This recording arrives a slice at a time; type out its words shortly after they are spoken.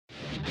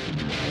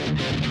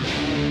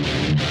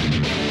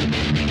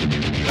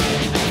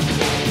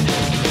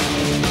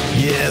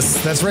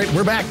Yes, that's right.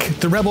 We're back.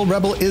 The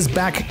Rebel is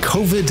back.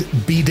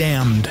 COVID be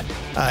damned.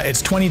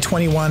 It's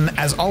 2021.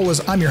 As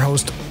always, I'm your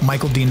host,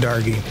 Michael Dean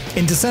Dargy.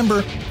 In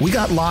December, we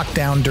got locked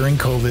down during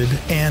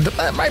COVID, and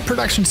my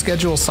production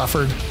schedule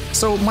suffered.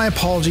 So my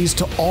apologies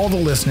to all the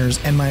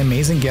listeners and my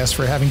amazing guests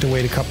for having to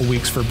wait a couple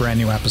weeks for a brand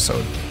new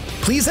episode.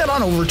 Please head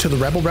on over to the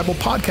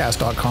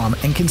rebelpodcast.com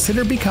and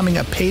consider becoming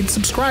a paid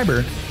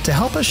subscriber to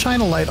help us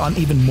shine a light on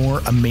even more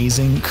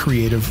amazing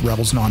creative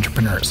rebels and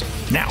entrepreneurs.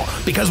 Now,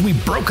 because we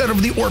broke out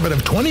of the orbit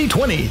of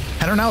 2020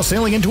 and are now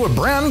sailing into a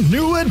brand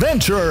new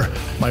adventure,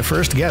 my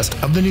first guest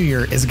of the new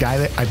year is a guy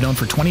that I've known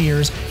for 20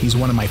 years. He's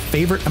one of my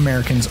favorite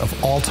Americans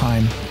of all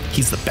time.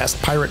 He's the best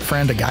pirate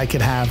friend a guy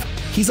could have.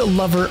 He's a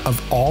lover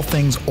of all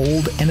things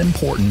old and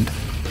important.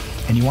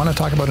 And you want to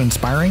talk about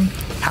inspiring?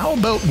 How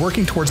about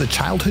working towards a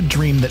childhood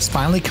dream that's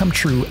finally come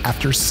true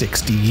after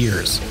 60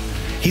 years?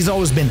 He's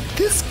always been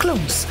this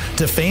close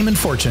to fame and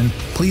fortune.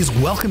 Please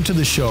welcome to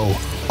the show,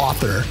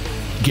 author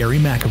Gary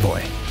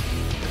McAvoy.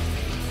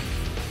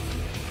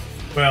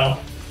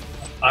 Well,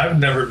 I've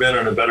never been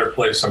in a better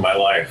place in my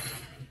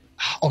life.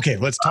 Okay,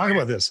 let's talk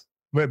about this.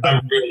 I'm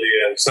really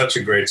in such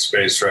a great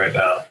space right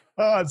now.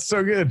 Oh, it's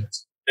so good.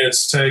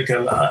 It's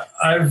taken,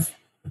 I've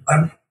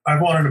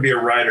wanted to be a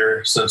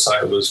writer since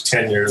I was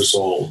 10 years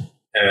old.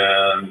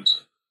 And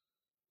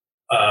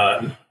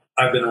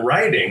I've been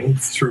writing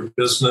through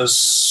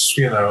business,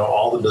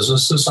 all the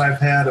businesses I've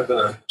had. I've been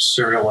a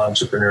serial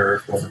entrepreneur,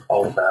 if you want to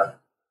call it that.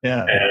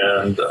 Yeah.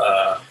 And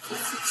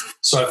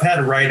so I've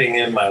had writing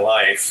in my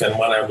life. And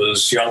when I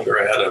was younger,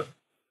 I had a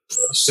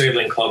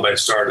sailing club I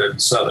started in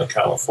Southern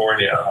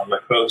California on the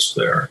coast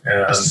there.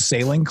 And a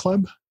sailing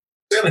club?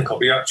 Sailing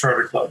club, yacht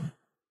charter club.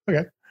 Okay.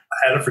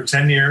 I had it for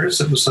 10 years.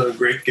 It was a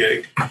great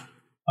gig.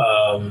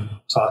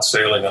 Taught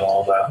sailing and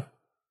all that.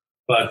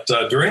 But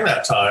during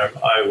that time,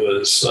 I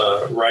was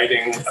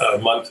writing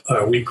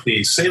a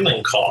weekly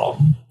sailing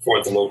column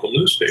for the local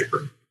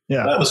newspaper.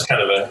 Yeah. That was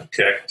kind of a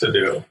kick to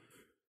do.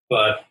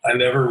 But I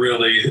never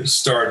really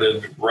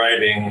started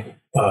writing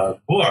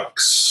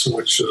books,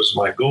 which was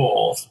my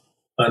goal,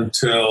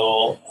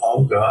 until,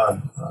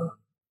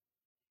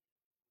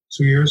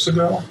 2 years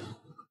ago.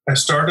 I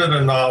started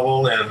a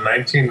novel in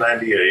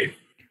 1998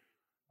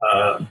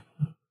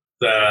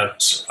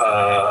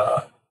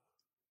 that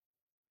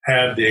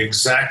had the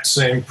exact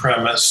same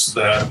premise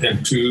that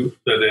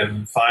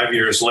in 5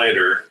 years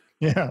later,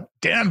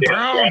 Dan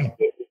Brown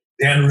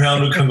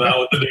would come out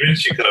with the Da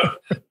Vinci Code,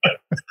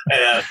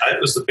 and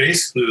it was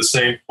basically the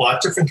same plot,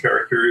 different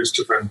characters,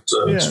 different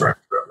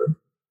structure of it.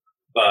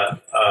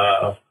 But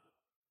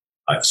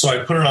so I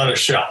put it on a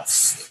shelf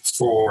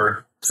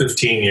for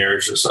 15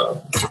 years or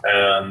so,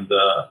 and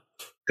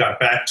got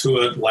back to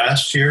it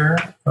last year,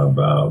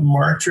 about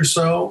March or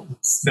so.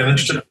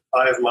 Finished it in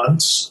 5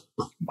 months.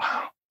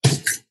 Wow.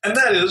 And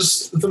that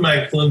is The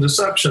Magdalene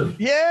Deception.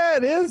 Yeah,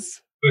 it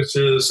is. Which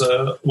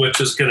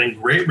is getting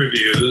great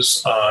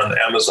reviews on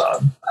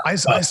Amazon. I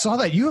saw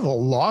that. You have a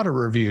lot of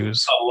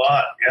reviews. A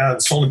lot, yeah.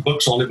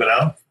 Book's only been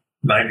out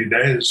 90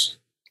 days.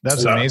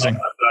 That's amazing.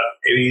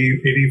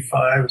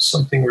 85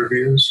 something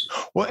reviews.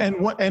 Well,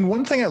 and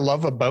one thing I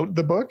love about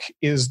the book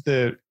is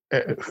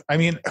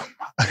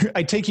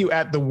I take you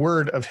at the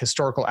word of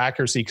historical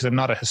accuracy because I'm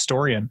not a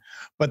historian,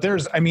 but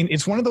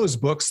it's one of those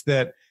books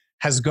that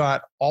has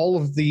got all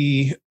of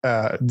the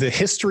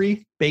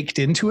history baked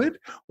into it,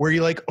 where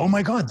you're like, oh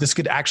my God, this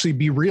could actually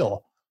be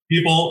real.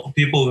 People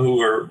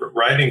who are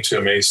writing to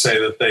me say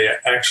that they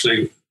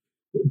actually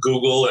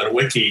Google and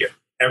Wiki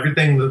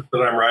everything that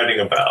I'm writing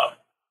about.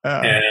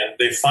 And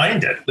they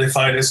find it. They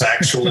find it's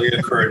actually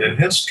occurred in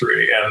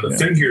history. And the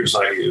figures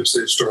I use,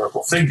 the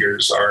historical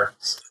figures, are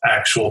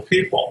actual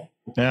people.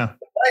 Yeah.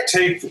 I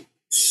take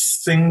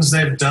things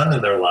they've done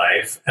in their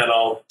life and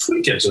I'll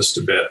tweak it just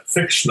a bit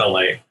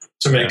fictionally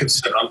to make it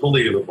sound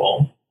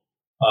unbelievable.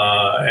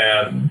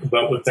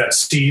 But with that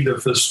seed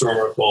of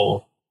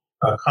historical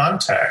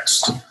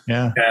context.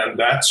 Yeah. And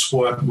that's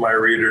what my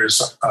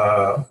readers,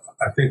 I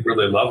think,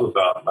 really love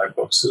about my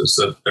books, is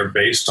that they're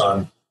based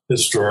on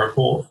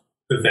historical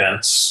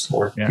events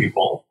or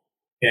people,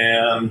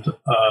 and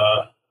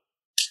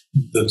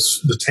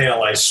the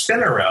tale I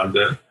spin around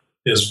it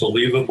is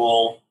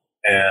believable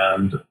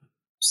and,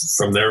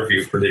 from their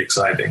view, pretty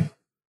exciting.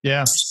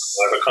 Yeah,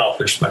 so I've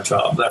accomplished my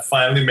job. I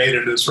finally made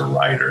it as a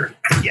writer.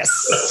 Yes.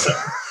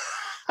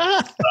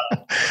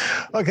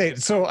 Okay,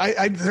 so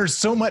there's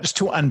so much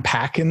to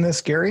unpack in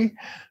this, Gary.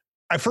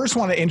 I first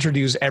want to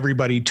introduce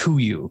everybody to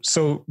you.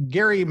 So,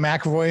 Gary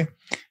McAvoy.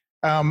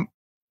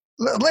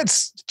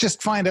 Let's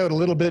just find out a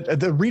little bit,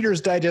 the Reader's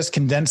Digest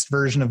condensed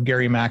version of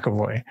Gary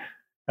McAvoy.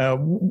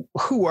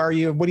 Who are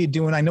you? What are you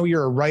doing? I know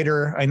you're a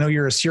writer. I know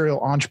you're a serial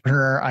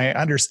entrepreneur. I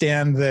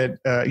understand that,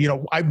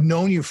 I've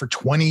known you for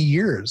 20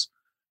 years.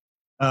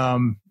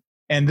 And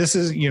this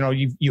is,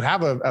 you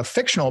have a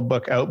fictional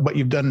book out, but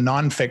you've done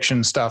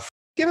nonfiction stuff.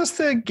 Give us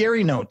the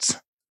Gary notes.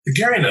 The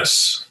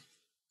Garyness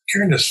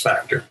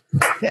factor.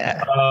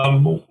 Yeah.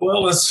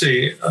 Well, let's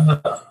see.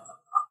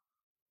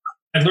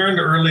 I learned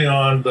early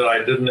on that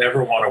I didn't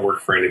ever want to work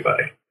for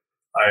anybody.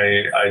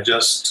 I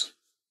just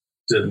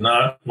did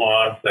not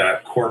want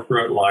that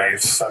corporate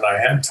life. And I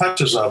had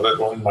touches of it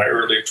in my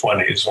early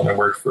 20s when I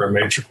worked for a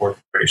major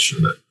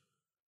corporation that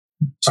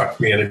tucked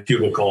me in a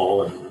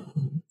cubicle, and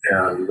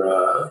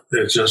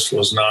it just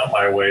was not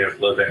my way of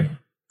living.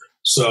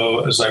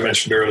 So, as I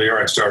mentioned earlier,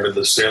 I started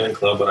the sailing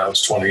club when I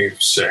was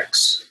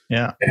 26.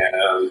 Yeah.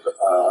 And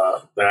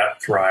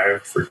that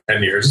thrived for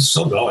 10 years. It's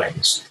still going.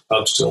 The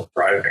club's still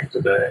thriving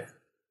today.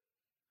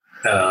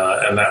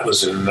 And that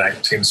was in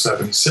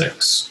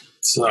 1976.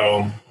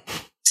 So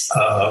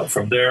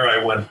from there,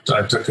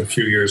 I took a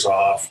few years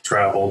off,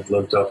 traveled,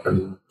 lived up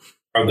in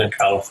Northern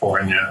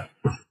California.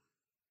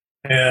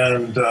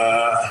 And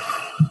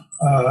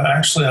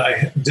actually,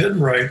 I did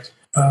write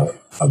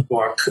a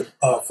book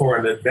for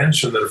an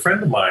invention that a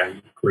friend of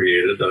mine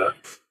created, an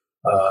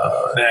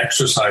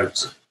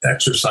exercise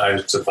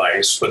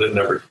device, but it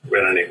never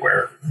went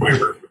anywhere. We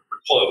were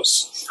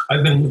close.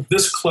 I've been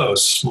this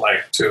close,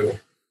 Mike, to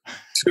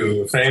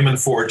fame and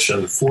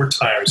fortune 4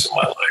 times in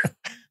my life.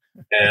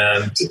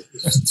 And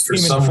for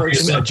some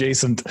reason,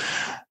 adjacent.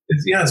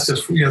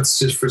 It's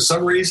just for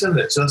some reason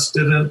it just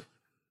didn't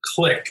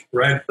click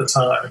right at the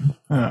time.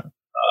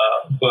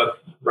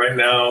 But right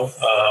now,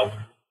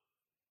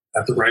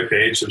 at the ripe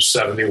age of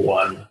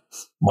 71,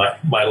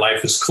 my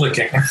life is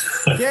clicking.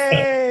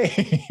 Yay!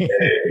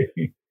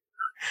 Yay.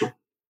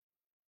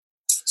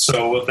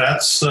 So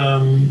that's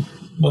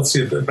let's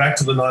see. Back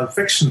to the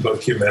nonfiction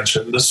book you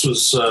mentioned. This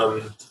was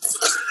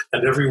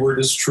 "And Every Word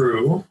Is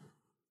True."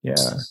 Yeah.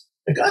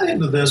 I got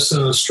into this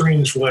in a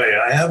strange way.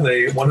 I have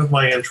one of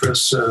my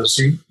interests, as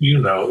you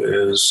know,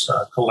 is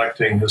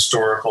collecting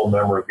historical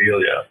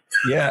memorabilia.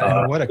 Yeah,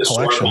 and what a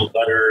collection. Historical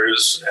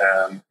letters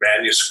and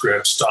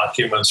manuscripts,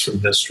 documents from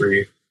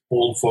history,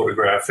 old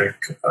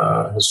photographic,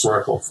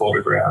 historical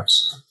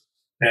photographs.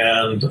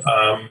 And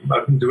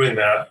I've been doing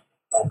that,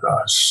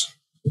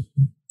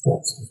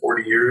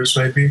 40 years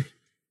maybe.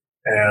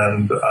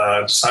 And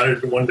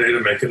decided one day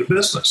to make it a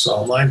business, an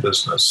online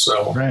business.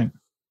 So. Right.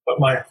 Put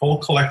my whole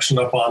collection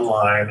up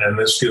online, and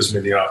this gives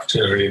me the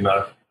opportunity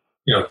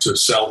to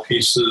sell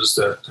pieces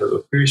that have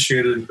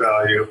appreciated in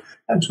value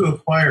and to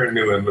acquire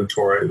new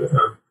inventory.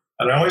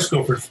 And I always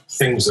go for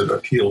things that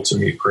appeal to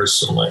me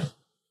personally.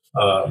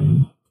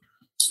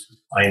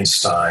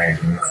 Einstein,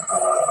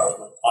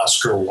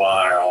 Oscar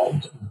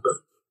Wilde,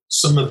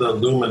 some of the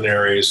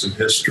luminaries in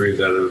history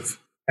that have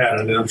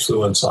had an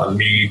influence on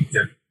me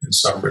in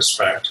some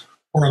respect,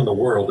 or on the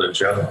world in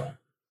general.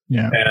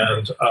 Yeah.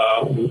 And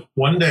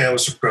one day I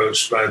was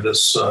approached by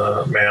this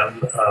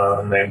man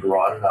named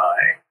Ron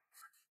Nye.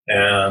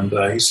 And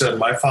he said,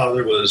 my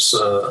father was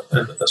a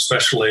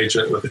special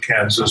agent with the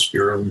Kansas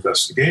Bureau of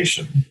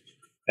Investigation.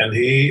 And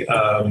he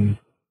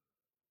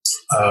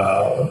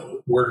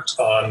worked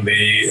on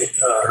the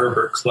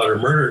Herbert Clutter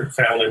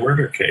family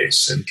murder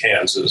case in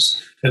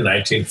Kansas in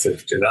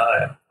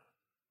 1959.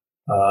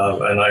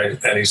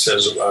 And he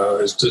says,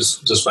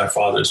 does my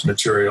father's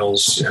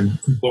materials and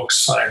books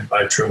signed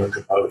by Truman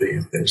Capote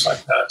and things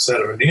like that, is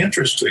that of any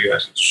interest to you? I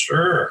said,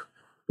 sure.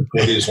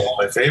 Capote is one of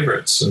my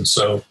favorites. And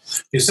so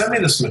he sent me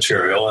this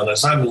material, and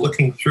as I'm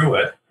looking through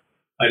it,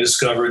 I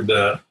discovered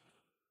that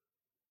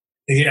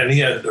he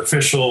had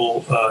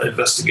official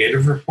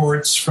investigative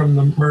reports from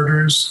the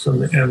murders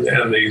and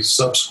the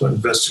subsequent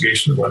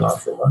investigation that went on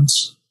for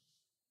months.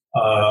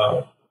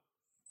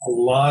 A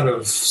lot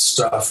of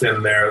stuff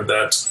in there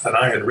that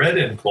I had read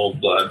in Cold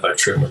Blood by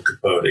Truman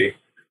Capote.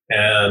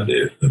 And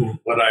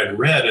what I'd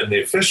read in the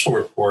official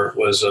report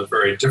was a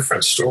very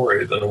different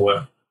story than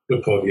what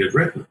Capote had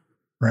written.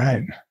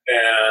 Right.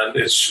 And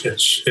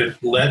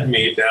it led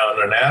me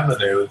down an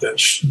avenue that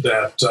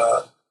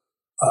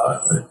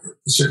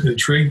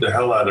intrigued the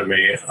hell out of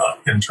me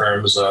in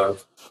terms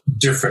of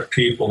different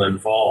people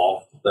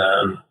involved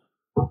than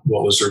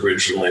what was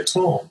originally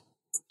told.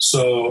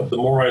 So the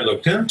more I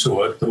looked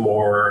into it, the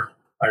more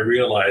I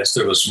realized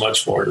there was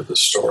much more to the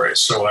story.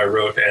 So I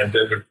wrote, and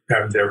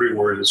every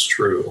word is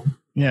true.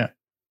 Yeah.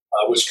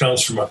 Which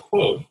comes from a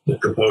quote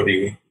that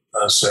Capote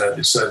said.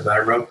 He said, I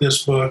wrote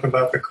this book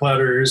about the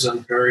Clutters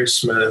and Perry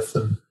Smith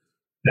and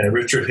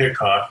Richard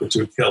Hickok, the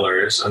 2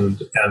 killers,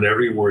 and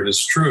every word is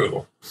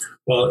true.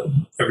 Well,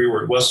 every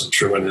word wasn't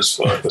true in his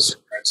book, as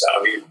it turns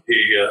out.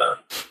 He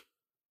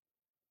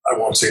I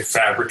won't say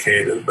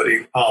fabricated, but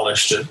he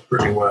polished it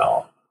pretty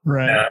well.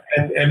 Right.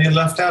 And he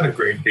left out a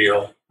great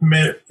deal.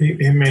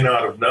 He may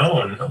not have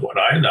known what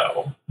I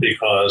know,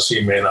 because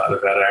he may not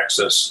have had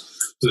access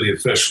to the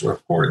official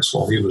reports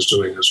while he was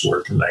doing his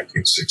work in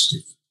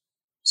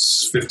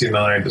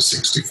 1959 to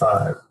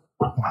 65.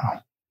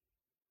 Wow.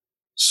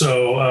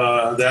 So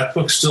that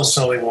book's still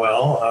selling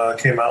well.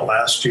 Came out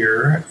last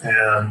year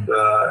and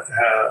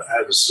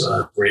has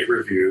great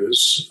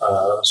reviews,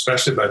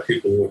 especially by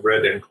people who have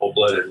read In Cold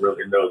Blood and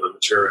really know the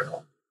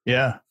material.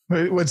 Yeah.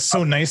 It's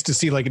so nice to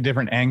see like a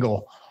different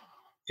angle.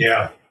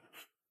 Yeah.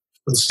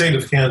 The state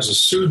of Kansas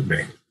sued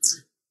me.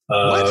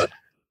 What?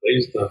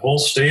 The whole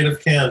state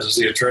of Kansas,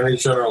 the Attorney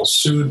General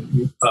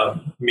sued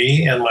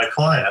me and my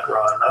client,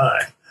 Ron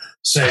Nye,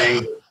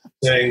 saying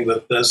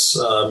that this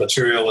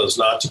material is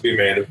not to be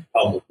made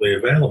publicly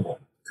available.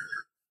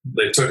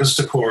 they took us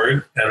to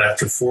court, and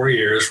after 4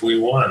 years, we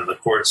won. The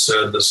court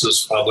said this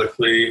is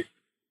publicly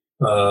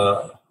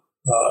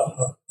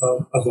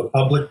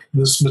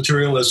this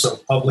material is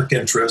of public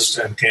interest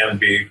and can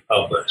be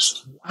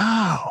published.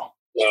 Wow.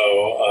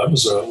 So it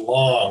was a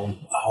long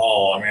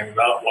haul. I mean,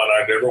 not one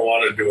I'd ever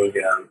want to do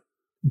again.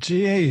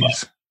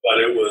 Jeez. But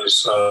it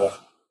was,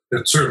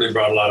 it certainly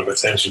brought a lot of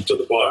attention to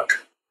the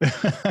book,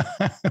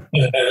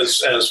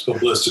 as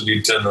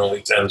publicity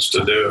generally tends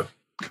to do.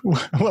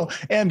 Well,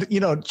 and,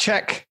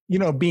 check,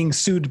 being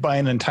sued by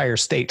an entire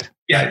state.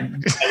 Yeah,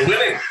 and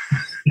winning.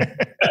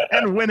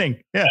 And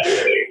winning, yeah.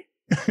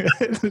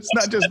 It's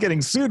not just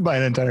getting sued by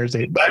an entire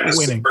state, but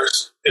winning.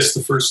 It's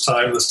the first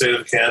time the state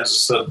of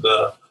Kansas had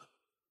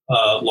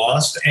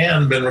lost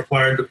and been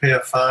required to pay a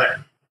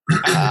fine.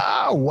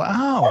 Oh,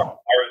 wow. Our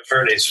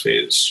attorney's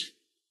fees.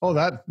 Oh,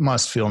 that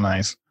must feel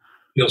nice.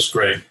 Feels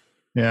great.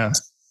 Yeah.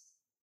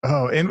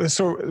 Oh, and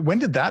so when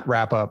did that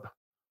wrap up?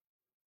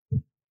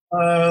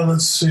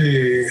 Let's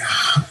see.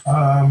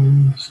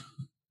 I'd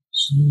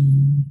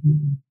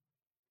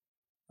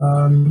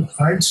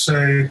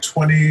say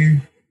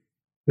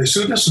they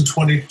sued us in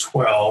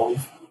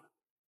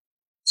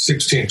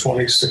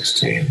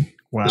 2016.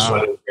 Wow. Is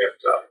when it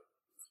wrapped up.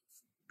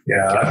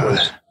 Yeah, that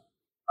was,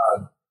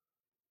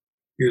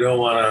 you don't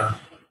want to,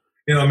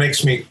 it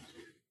makes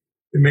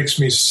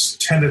me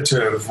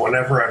tentative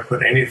whenever I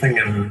put anything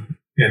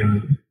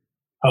in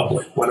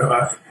public.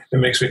 It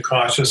makes me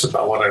cautious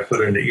about what I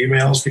put into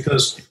emails,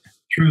 because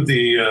through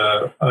the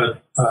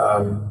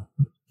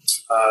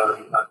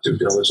not due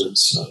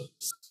diligence,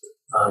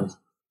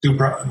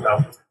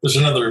 there's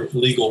another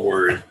legal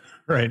word.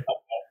 Right.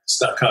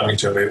 It's not coming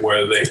to me,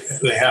 where they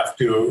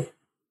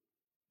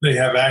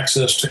have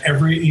access to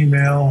every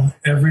email,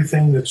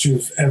 everything that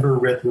you've ever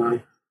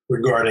written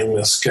regarding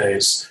this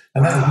case.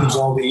 And that includes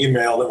all the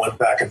email that went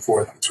back and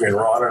forth between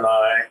Ron and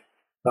I,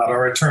 not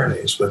our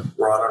attorneys, but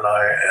Ron and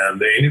I,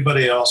 and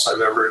anybody else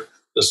I've ever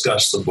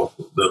discussed the book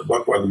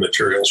or the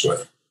materials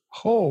with.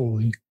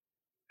 Holy.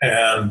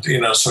 And,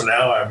 so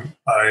now I'm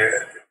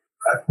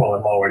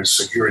always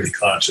security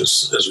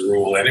conscious as a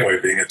rule anyway,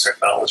 being a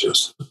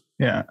technologist.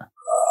 Yeah.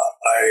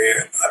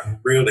 I'm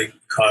really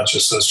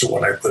conscious as to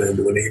what I put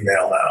into an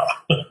email now.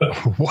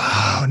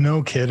 Wow.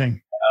 No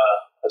kidding.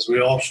 As we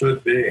all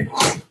should be.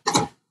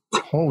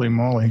 Holy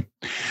moly.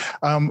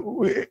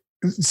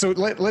 So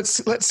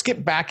let's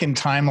skip back in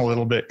time a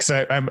little bit,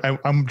 because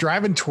I'm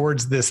driving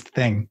towards this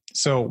thing.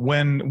 So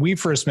when we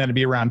first met, it'd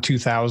be around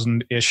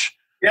 2000-ish.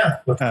 Yeah,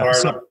 with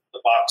Carla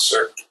the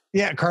Boxer.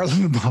 Yeah, Carla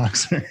the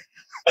Boxer.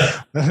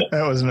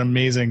 That was an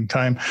amazing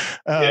time.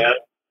 Yeah.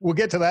 We'll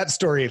get to that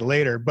story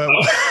later. But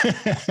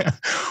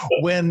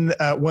when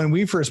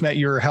we first met,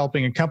 you were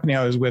helping a company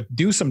I was with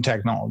do some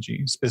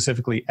technology,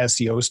 specifically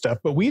SEO stuff.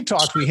 But we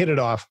hit it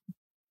off.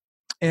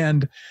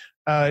 And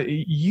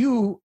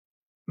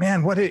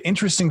man, what an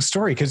interesting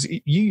story, because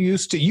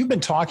you've been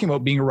talking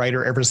about being a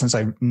writer ever since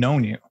I've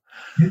known you.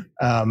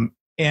 Mm-hmm.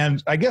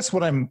 And I guess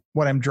what I'm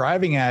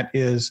driving at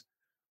is,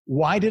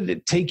 why did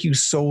it take you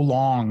so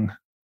long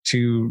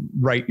to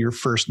write your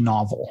first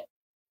novel?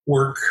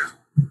 Work,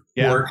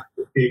 to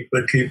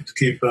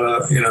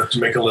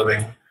make a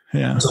living.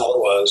 Yeah, that's all it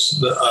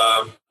was.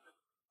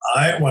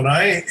 When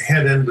I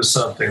head into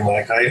something,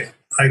 like I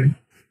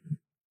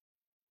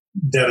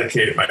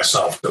dedicate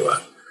myself to it.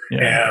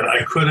 Yeah. And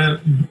I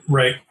couldn't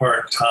write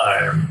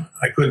part-time.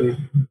 I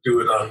couldn't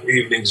do it on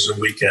evenings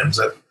and weekends.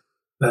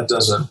 That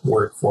doesn't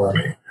work for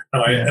me.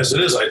 Now, as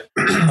it is, I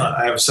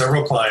have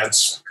several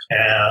clients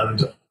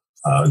and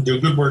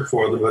do good work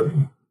for them. But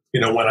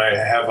when I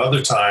have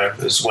other time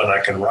is when I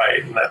can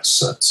write, and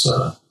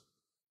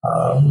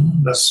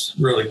that's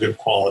really good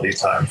quality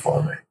time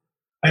for me.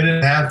 I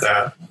didn't have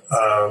that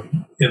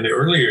in the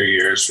earlier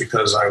years,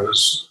 because I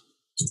was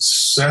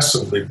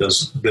excessively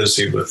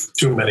busy with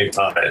too many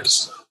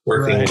pies,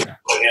 working with my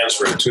hands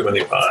for too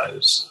many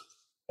pies.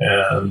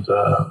 And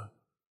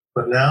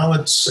but now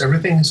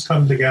everything has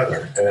come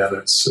together, and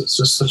it's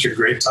just such a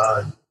great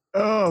time.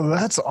 Oh,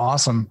 that's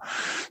awesome.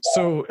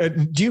 So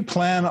do you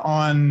plan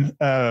on,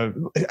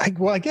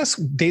 I guess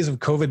days of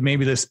COVID,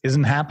 maybe this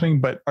isn't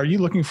happening, but are you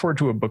looking forward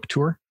to a book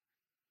tour?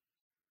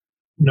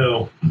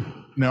 No.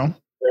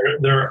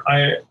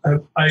 I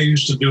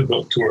used to do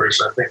book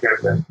tours. I think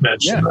I've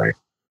mentioned. Yeah.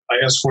 I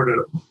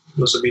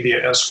was a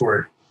media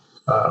escort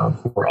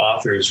for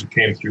authors who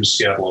came through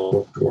Seattle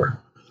book tour.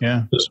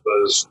 Yeah. This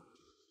was,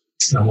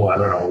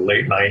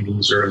 late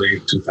 90s,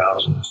 early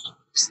 2000s.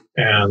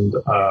 And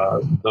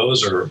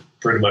those are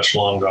pretty much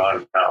long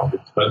gone now,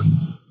 but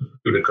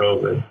due to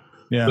COVID.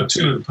 Yeah. But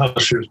too, the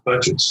publishers'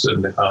 budgets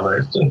didn't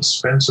accommodate. It's an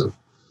expensive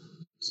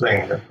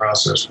thing, the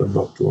process for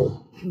book tour.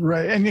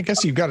 Right. And I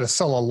guess you've got to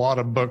sell a lot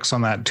of books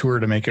on that tour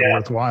to make it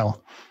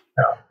worthwhile.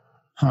 Yeah.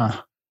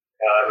 Huh.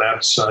 And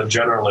that's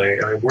generally,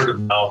 word of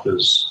mouth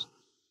is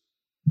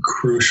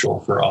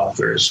crucial for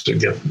authors to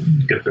get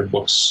their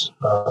books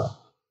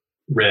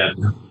read.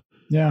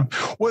 Yeah.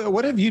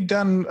 What have you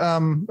done?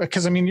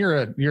 Because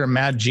you're a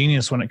mad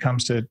genius when it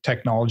comes to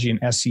technology and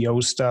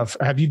SEO stuff.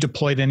 Have you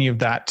deployed any of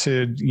that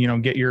to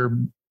get your?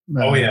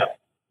 Oh yeah.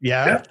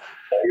 Yeah.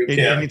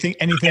 Anything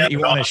that you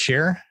want to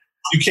share?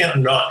 You can't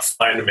not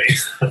find me.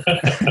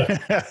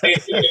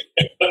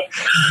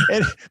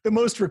 And the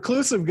most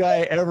reclusive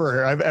guy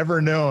I've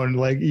ever known.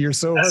 Like, you're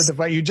so hard to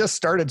find. You just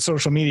started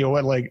social media,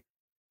 what, like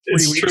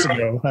 3 weeks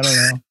ago? I don't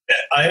know.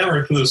 I am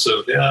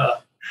reclusive. Yeah.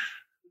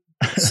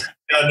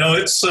 Yeah. No,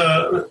 it's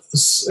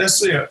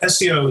SEO.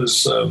 SEO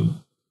is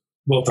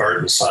both art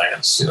and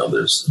science. You know,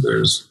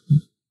 there's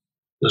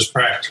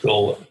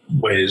practical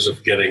ways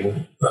of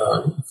getting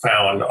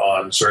found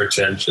on search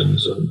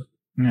engines and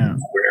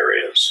other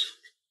areas.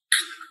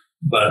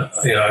 But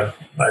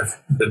I've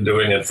been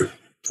doing it for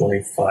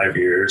 25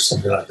 years,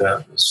 something like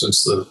that,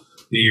 since the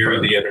year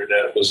the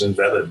internet was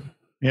invented.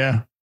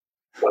 Yeah,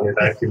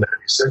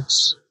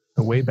 1996.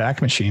 The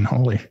Wayback Machine.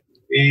 Holy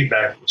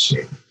Wayback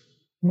Machine.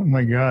 Oh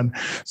my God!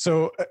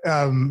 So,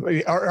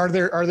 are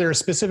there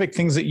specific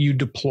things that you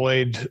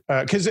deployed?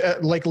 Because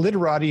like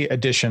Literati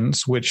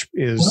Editions, which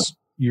is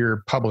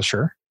your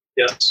publisher.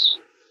 Yes.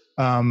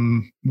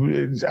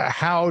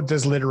 How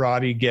does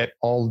Literati get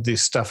all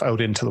this stuff out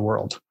into the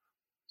world?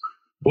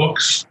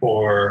 Books,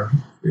 or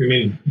you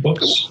mean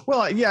books?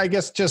 Well, yeah, I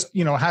guess just,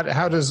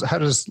 how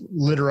does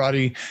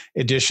Literati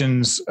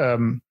Editions,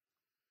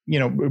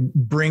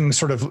 bring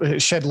sort of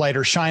shed light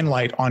or shine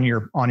light on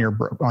your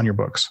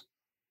books?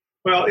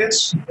 Well,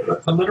 it's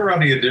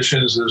Literati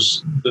Editions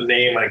is the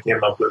name I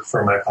came up with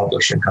for my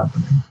publishing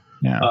company.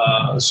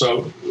 Yeah.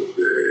 So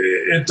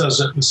it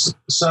doesn't.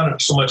 It's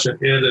not so much an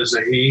it as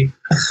a he.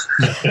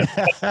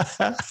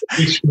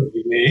 He should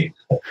be me.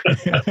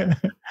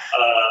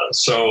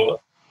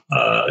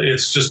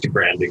 It's just a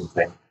branding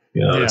thing.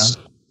 It's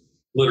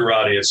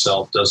Literati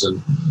itself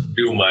doesn't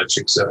do much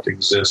except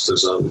exist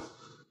as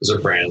a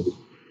brand.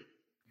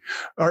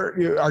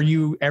 Are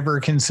you ever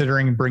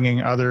considering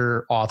bringing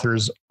other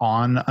authors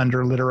on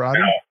under Literati?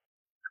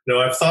 No,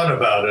 I've thought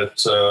about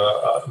it.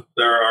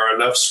 There are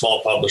enough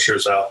small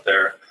publishers out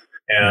there,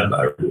 and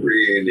I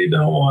really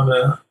don't want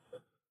to.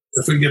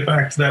 If we get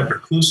back to that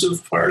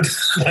reclusive part,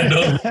 I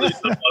don't really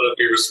want to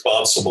be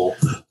responsible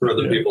for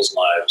other people's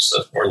lives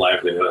or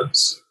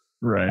livelihoods.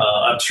 Right.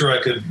 I'm sure I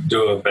could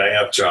do a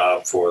bang-up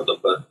job for them,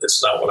 but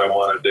it's not what I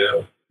want to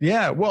do.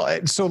 Yeah.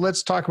 Well, so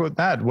let's talk about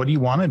that. What do you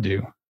want to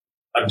do?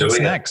 What's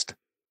next?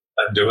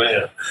 I'm doing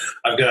it.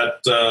 I've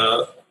got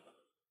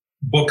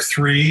book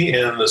 3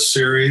 in the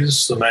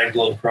series, the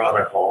Magdalene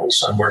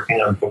Chronicles. I'm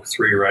working on book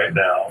 3 right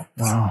now.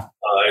 Wow.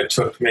 It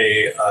took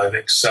me, I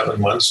think,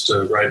 7 months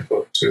to write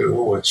book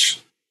 2,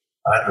 which,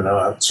 I don't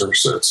know, it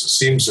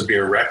seems to be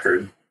a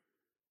record.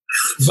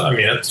 I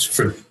mean,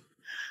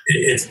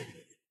 it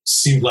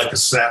seemed like a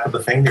snap of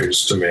the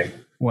fingers to me.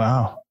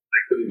 Wow. I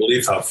couldn't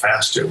believe how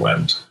fast it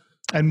went.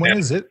 And when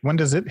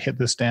does it hit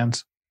the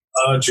stands?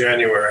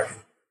 January.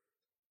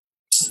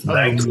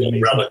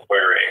 Magdalene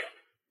Reliquary.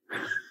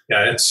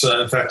 Yeah, it's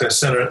in fact I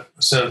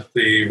sent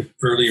the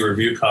early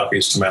review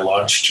copies to my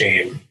launch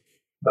team,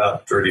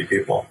 about 30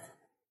 people,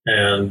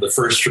 and the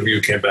first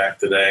review came back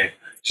today.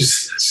 She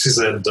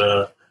said,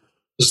 "This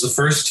is the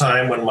first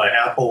time when my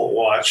Apple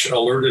Watch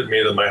alerted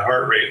me that my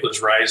heart rate was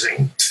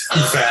rising too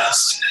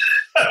fast."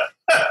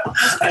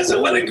 I said,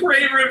 "What a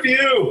great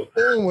review!"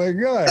 Oh my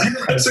God,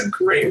 that's a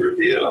great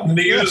review. I'm going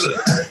to use it.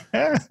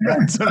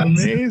 That's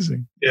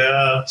amazing.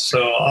 Yeah,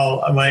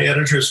 so my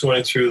editor's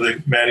going through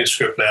the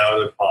manuscript now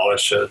to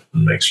polish it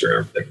and make sure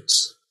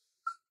everything's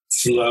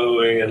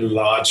flowing and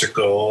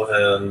logical,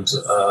 and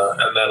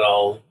then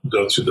I'll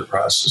go through the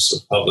process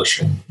of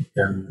publishing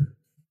in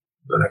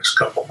the next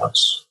couple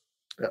months.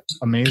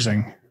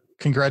 Amazing!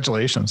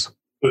 Congratulations.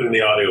 Put in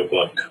the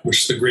audiobook,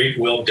 which the great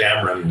Will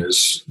Dameron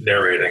is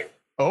narrating.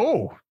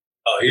 Oh,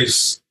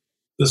 this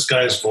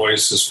guy's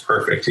voice is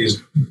perfect.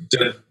 He's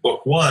did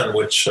book 1,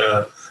 which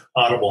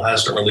Audible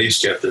hasn't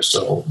released yet. They're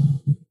still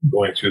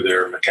going through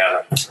their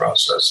mechanical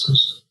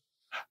processes.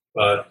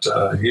 But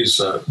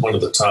he's one of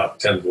the top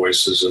 10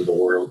 voices in the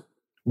world.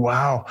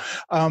 Wow.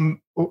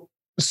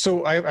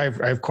 So I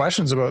have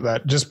questions about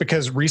that, just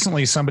because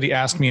recently somebody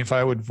asked me if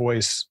I would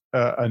voice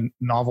a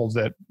novel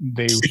that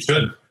they've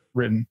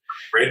written.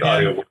 Great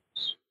audio voice.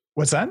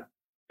 What's that?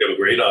 You have a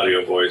great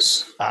audio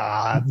voice.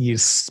 You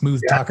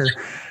smooth talker.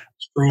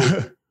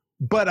 True.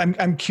 But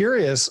I'm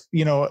curious,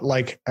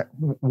 like,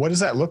 what does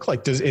that look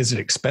like? Is it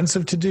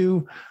expensive to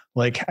do?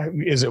 Like,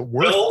 is it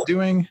worth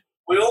doing?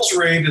 Will's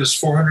rate is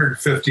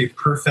 $450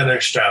 per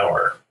finished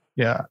hour.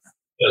 Yeah.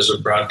 As a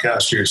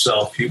broadcaster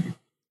yourself, you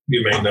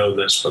may know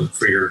this, but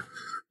for your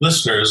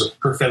listeners,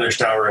 per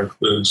finished hour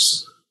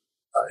includes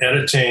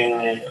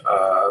editing,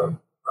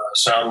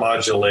 sound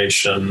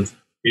modulation,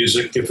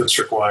 music if it's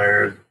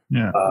required,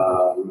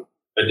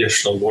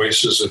 additional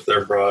voices if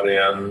they're brought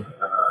in,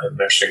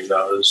 meshing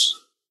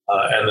those,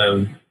 and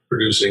then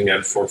producing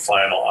it for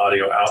final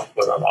audio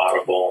output on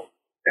Audible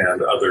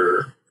and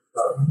other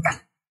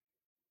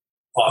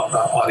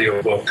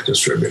audiobook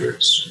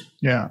distributors.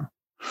 Yeah.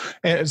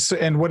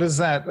 And what is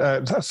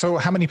that? So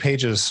how many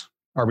pages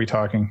are we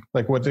talking?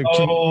 Like, what?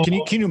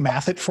 Can you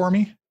math it for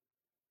me?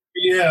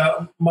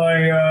 Yeah,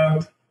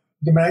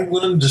 the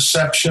Magdalene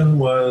Deception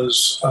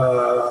was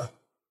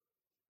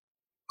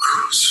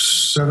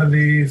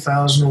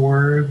 70,000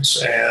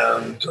 words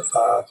and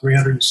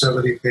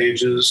 370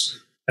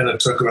 pages, and it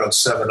took about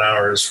 7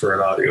 hours for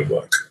an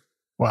audiobook.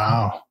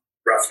 Wow.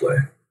 Roughly.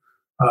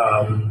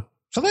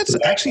 So that's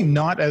actually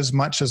not as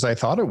much as I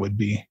thought it would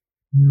be.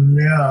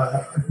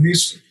 Yeah.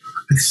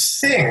 I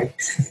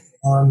think,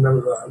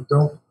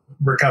 don't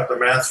work out the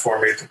math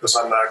for me because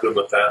I'm not good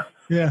with that.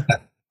 Yeah. I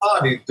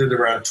thought he did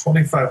around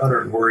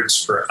 2,500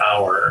 words per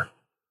hour.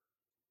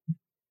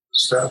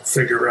 Does that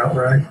figure out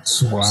right?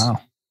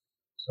 Wow.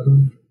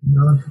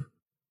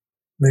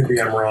 Maybe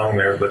I'm wrong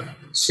there, but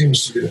it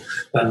seems to be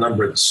that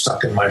number that's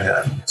stuck in my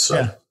head. So.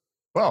 Yeah.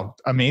 Well,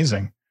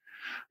 amazing.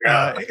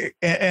 Yeah.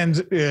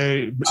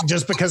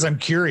 Just because I'm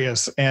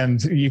curious,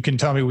 and you can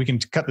tell me, we can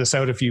cut this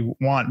out if you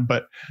want,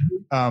 but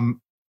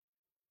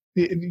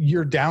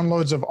your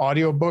downloads of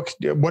audiobook,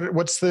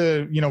 what's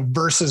the,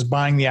 versus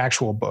buying the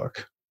actual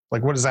book?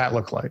 Like, what does that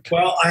look like?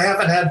 Well, I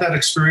haven't had that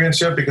experience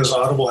yet because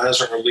Audible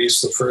hasn't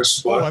released the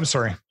first book. Oh, I'm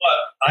sorry.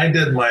 But I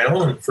did my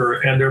own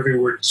for And Every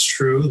Word is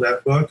True,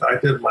 that book. I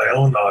did my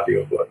own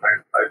audiobook.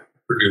 I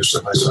produced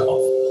it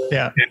myself.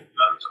 Yeah. And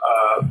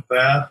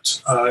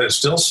that is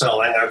still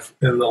selling.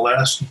 In the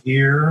last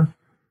year, I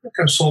think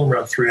I've sold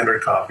around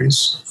 300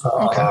 copies.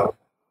 Okay.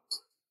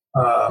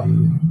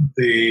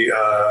 The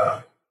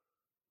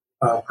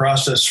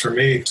process for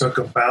me took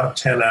about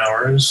 10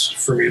 hours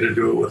for me to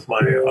do it with my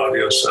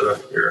audio setup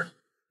here.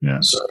 Yeah.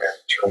 So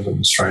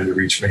Truman is trying to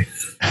reach me.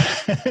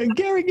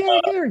 Gary.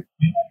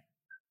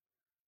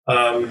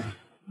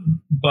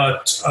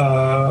 But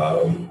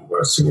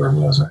let's see, where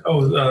was I?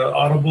 Oh, the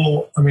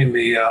Audible.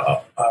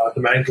 The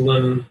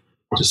Magdalene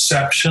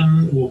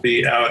Deception will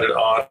be out at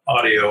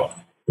audio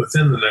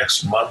within the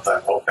next month.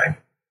 I'm hoping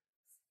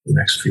the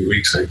next few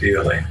weeks,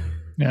 ideally.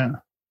 Yeah,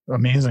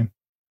 amazing.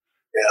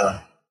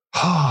 Yeah.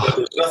 But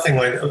there's nothing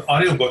like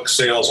audiobook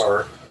sales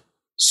are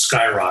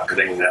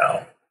skyrocketing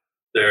now.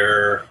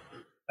 They're,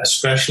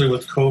 especially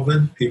with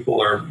COVID,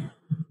 people are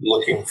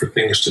looking for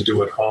things to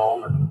do at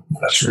home, and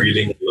that's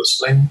reading and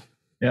listening.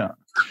 Yeah.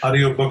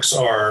 Audiobooks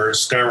are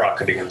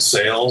skyrocketing in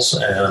sales,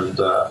 and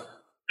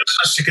it's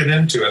just to get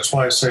into. That's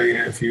why I say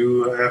if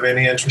you have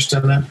any interest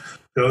in it,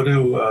 go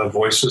to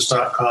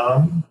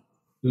voices.com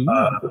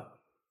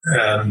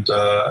and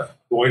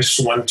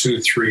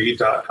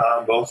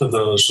voice123.com. Both of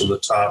those are the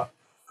top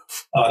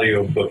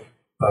audiobook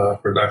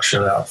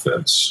production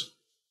outfits.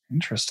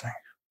 Interesting.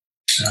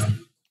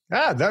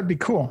 Yeah. That'd be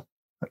cool.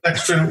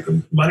 Extra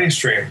money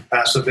stream,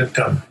 passive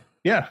income.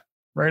 Yeah,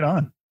 right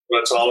on.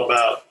 What it's all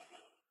about.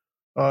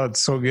 Oh,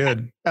 it's so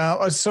good.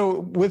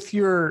 So with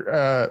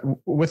your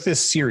with this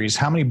series,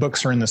 how many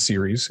books are in the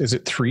series? Is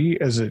it 3?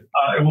 Is it?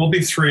 It will be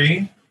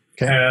 3,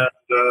 and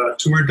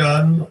 2 are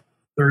done.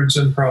 3rd's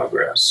in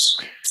progress.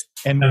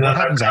 And what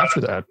happens after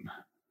that?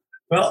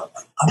 Well,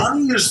 I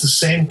want to use the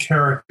same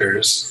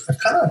characters. I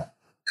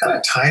kind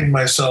of tied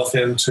myself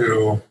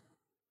into.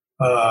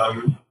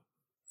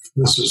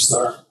 This is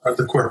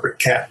the corporate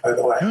cat, by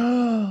the way.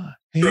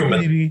 Hey,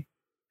 Truman. baby.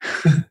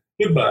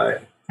 Goodbye.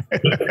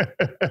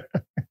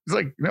 It's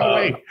like, no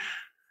way.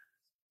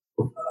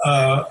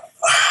 I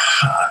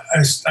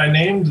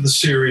named the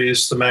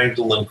series The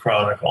Magdalene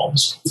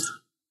Chronicles,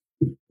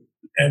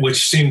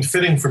 which seemed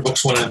fitting for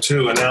books 1 and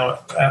 2. And now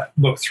at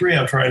book 3,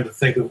 I'm trying to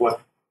think of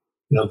what,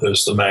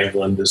 there's the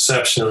Magdalene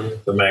Deception,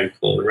 the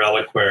Magdalene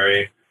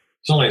Reliquary.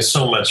 There's only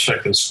so much I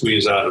can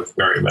squeeze out of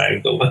Mary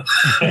Magdalene.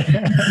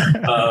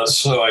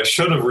 So I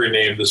should have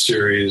renamed the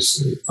series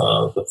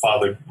the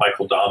Father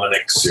Michael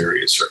Dominic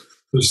series,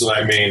 who's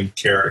my main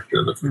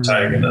character, the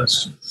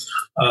protagonist.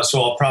 So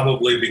I'll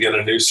probably begin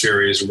a new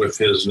series with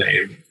his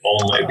name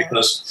only,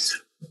 because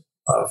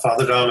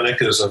Father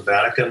Dominic is a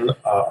Vatican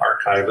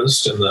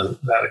archivist in the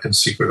Vatican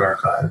Secret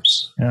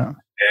Archives. Yeah.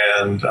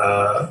 And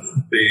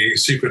the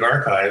Secret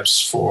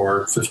Archives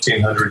for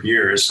 1,500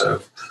 years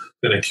have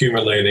been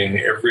accumulating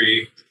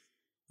every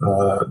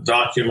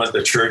document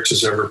the church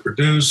has ever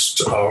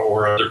produced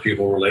or other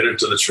people related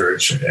to the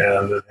church.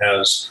 And it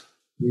has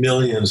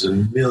millions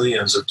and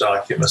millions of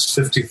documents,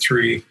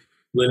 53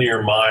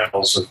 linear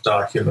miles of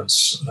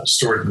documents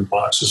stored in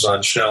boxes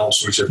on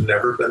shelves, which have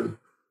never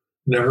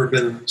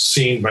been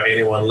seen by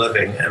anyone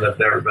living and have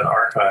never been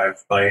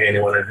archived by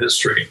anyone in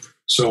history.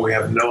 So we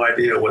have no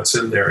idea what's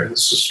in there, and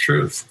this is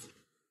truth.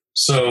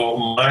 So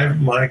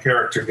my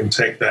character can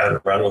take that and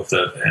run with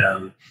it,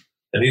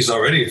 and he's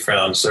already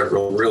found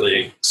several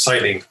really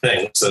exciting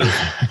things that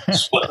have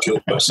split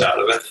 2 books out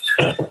of it.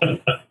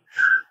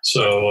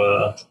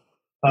 So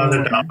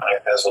Father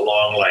Dominic has a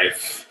long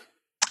life.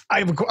 I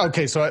have a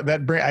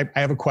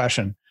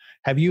question.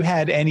 Have you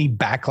had any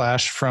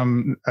backlash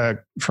from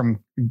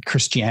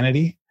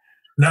Christianity?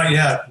 Not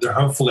yet.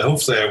 Hopefully I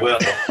will.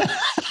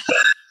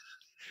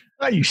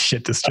 Oh, you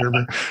shit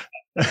disturber.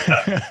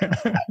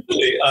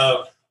 Actually,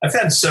 I've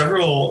had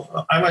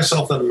several. I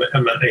myself am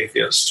an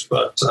atheist,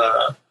 but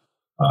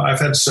I've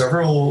had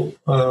several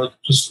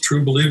just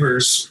true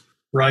believers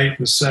write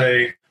and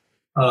say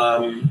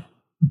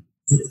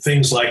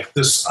things like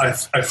this.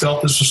 I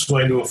felt this was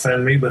going to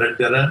offend me, but it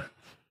didn't.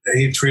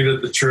 he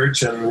treated the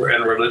church and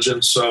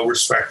religion so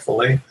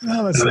respectfully.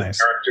 Oh, that's nice.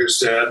 The characters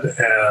did,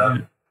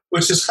 and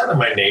which is kind of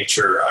my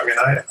nature. I mean,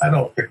 I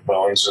don't pick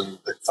bones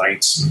and pick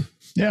fights and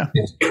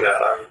things like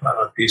that. I'm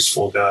a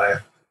peaceful guy.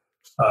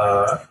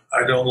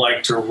 I don't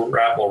like to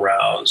rabble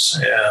rouse,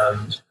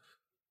 and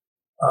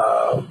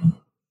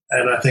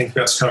I think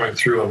that's coming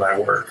through in my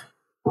work.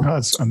 Oh,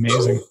 that's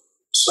amazing.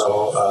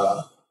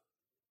 So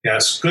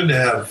it's good to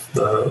have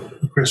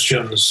the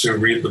Christians who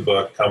read the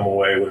book come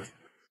away with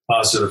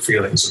positive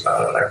feelings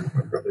about it.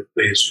 I'm really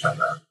pleased by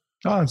that.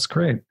 Oh, that's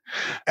great.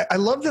 I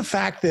love the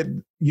fact that,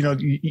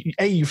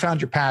 you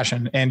found your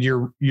passion and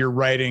you're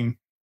writing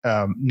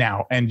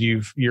now, and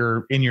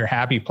you're in your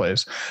happy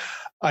place.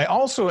 I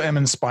also am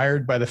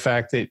inspired by the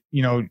fact that,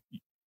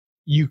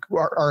 you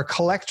are a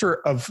collector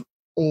of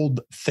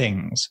old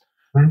things.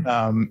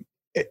 Mm-hmm.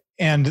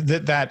 And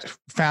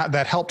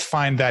that helped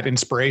find that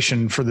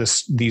inspiration for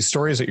these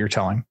stories that you're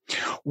telling.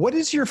 What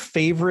is your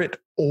favorite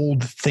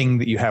old thing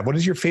that you have? What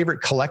is your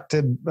favorite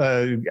collected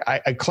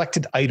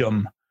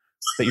item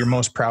that you're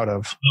most proud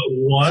of?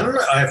 One,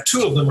 I have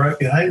two of them right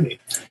behind me.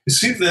 You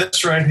see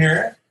this right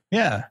here?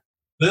 Yeah.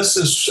 This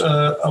is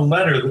a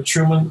letter that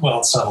Truman, well,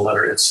 it's not a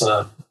letter. It's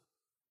a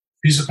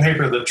piece of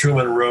paper that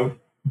Truman wrote.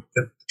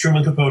 That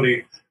Truman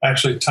Capote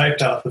actually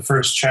typed out the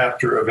first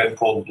chapter of In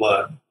Cold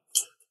Blood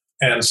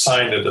and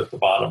signed it at the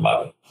bottom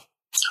of it.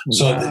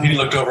 So he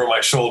looked over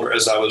my shoulder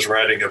as I was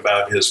writing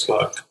about his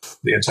book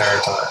the entire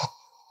time.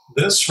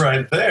 This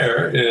right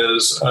there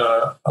is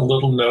a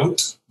little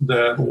note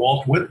that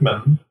Walt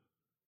Whitman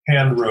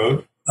hand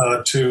wrote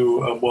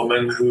to a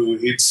woman who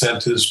he'd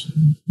sent his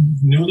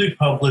newly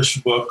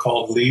published book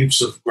called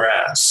Leaves of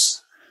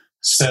Grass.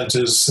 Sent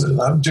his,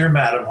 dear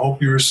madam,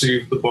 hope you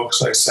received the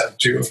books I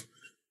sent you.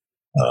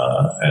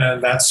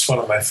 And that's one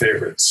of my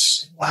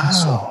favorites. Wow.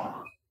 So,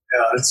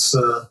 it's,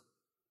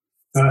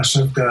 gosh,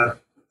 I've got,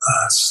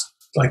 it's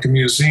like a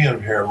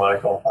museum here,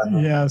 Michael.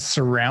 Yeah,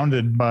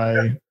 surrounded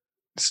by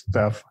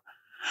stuff.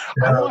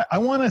 Yeah. I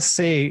want to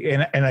say,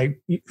 and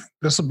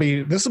this will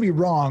be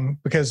wrong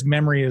because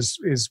memory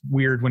is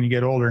weird when you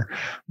get older.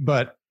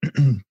 But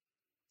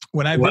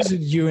when I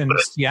visited you in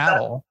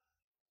Seattle,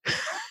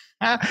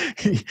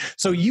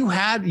 so you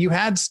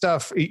had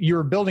stuff. You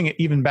were building it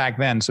even back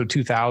then, so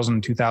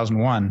 2000,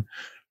 2001.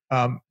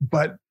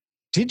 But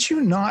did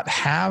you not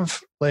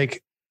have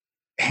like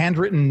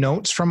handwritten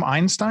notes from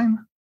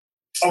Einstein?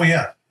 Oh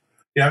yeah,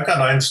 I've got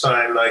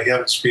Einstein. He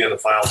happens to be in the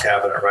file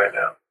cabinet right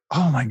now.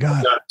 Oh my God!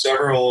 I've got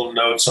several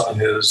notes on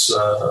his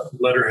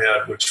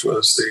letterhead, which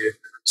was the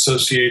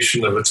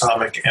Association of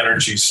Atomic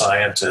Energy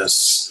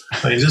Scientists.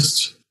 I mean,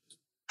 just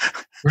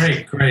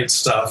great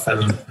stuff,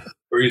 and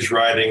where he's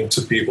writing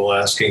to people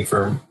asking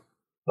for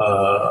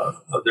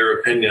their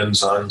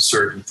opinions on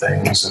certain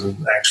things,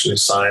 and actually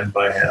signed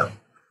by him.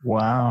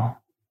 Wow,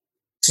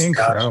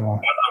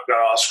 incredible! I've got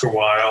Oscar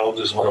Wilde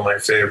is one of my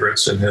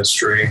favorites in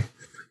history.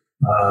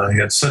 He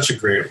had such a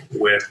great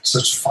wit,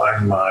 such a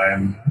fine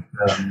mind.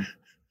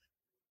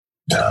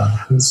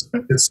 Yeah, it's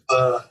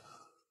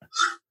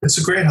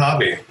a great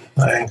hobby.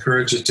 I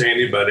encourage it to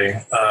anybody.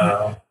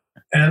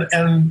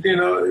 And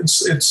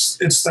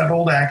it's that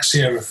old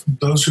axiom: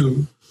 those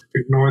who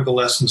ignore the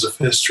lessons of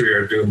history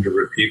are doomed to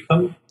repeat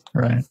them.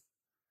 Right.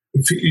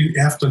 You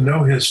have to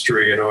know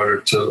history in order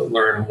to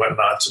learn what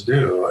not to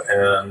do,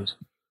 and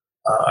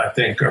I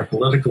think our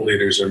political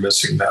leaders are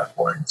missing that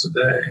point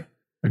today.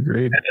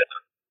 Agreed.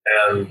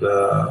 And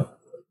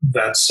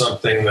that's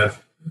something that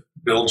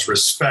builds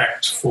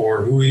respect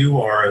for who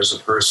you are as a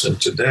person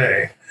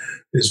today,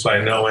 is by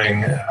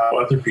knowing how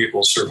other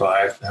people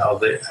survived, how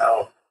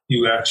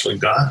you actually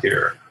got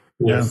here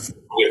with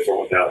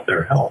or without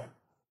their help.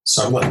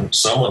 Someone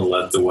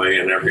led the way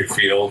in every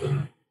field.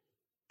 And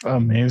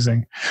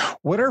amazing.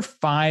 What are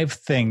 5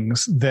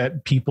 things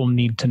that people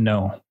need to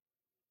know?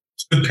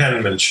 Good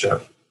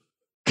penmanship.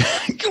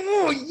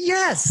 Oh,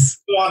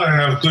 yes. You want to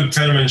have good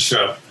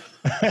penmanship.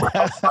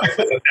 Like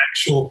with an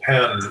actual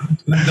pen.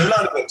 They're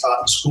not even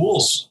taught in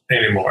schools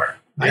anymore.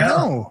 Yeah. I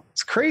know.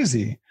 It's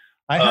crazy.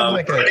 I have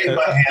writing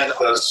by hand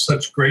does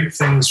such great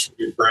things for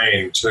your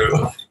brain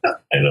too.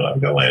 I know,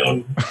 I've got my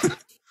own.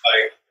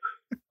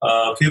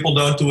 People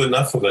don't do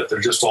enough of it. They're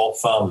just all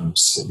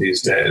thumbs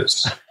these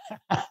days.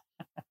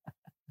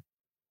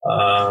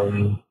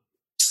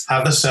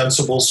 Have a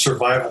sensible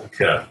survival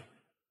kit.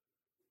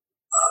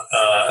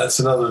 That's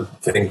another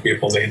thing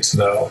people need to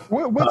know.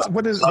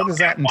 What does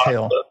that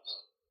entail?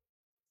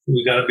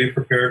 We got to be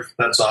prepared for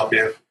that zombie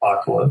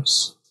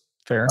apocalypse.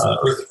 Fair.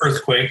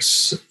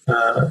 Earthquakes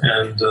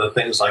and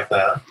things like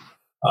that.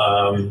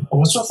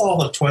 What's with all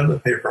the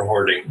toilet paper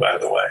hoarding, by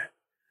the way?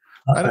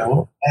 I don't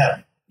know.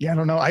 You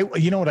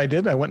know what I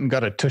did? I went and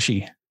got a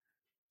Tushy.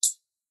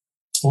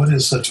 What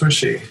is a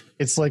Tushy?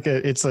 It's like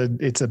it's a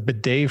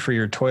bidet for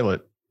your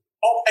toilet.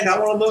 Oh, I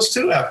got one of those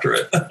too after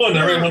it.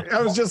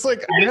 I was just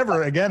like,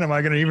 never again am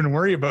I going to even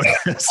worry about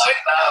this. I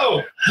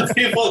know.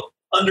 People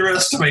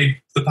underestimate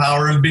the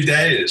power of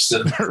bidets.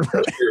 And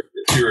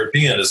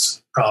European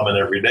is common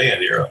every day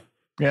in Europe.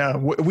 Yeah,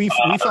 we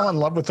fell in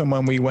love with them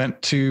when we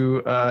went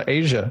to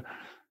Asia.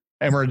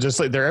 And we're just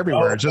like, they're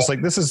everywhere. It's just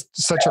like, this is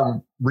such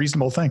a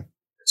reasonable thing.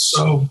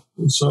 So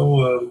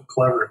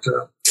clever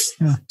too.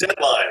 Yeah.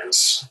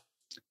 Deadlines.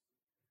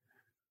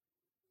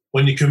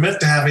 When you commit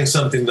to having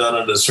something done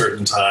at a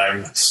certain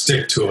time,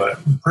 stick to it.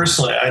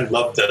 Personally, I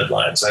love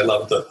deadlines. I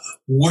love the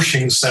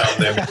whooshing sound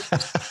they make by.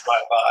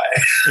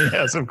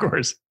 Yes, of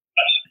course.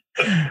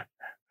 There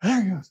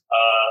he goes.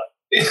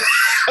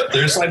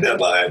 There's my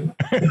deadline.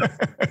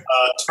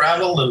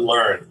 Travel and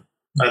learn.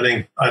 I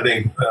think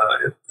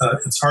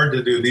it's hard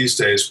to do these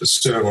days, but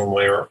soon when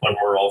we're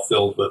all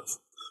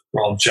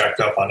we're all jacked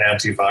up on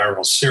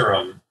antiviral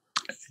serum.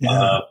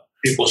 Yeah.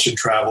 People should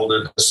travel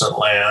to distant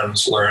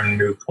lands, learn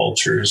new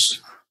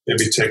cultures,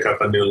 maybe take up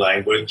a new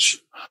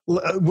language.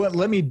 Well,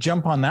 let me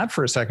jump on that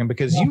for a second,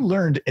 because you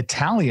learned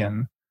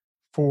Italian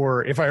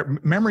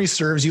if memory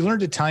serves, you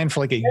learned Italian for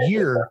like a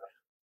year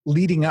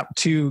leading up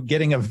to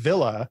getting a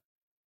villa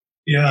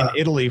in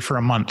Italy for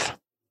a month.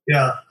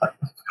 Yeah.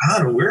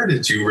 God, where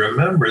did you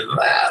remember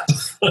that?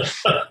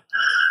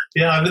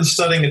 Yeah, I've been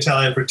studying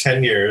Italian for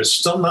 10 years.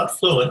 Still not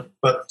fluent,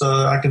 but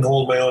I can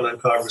hold my own in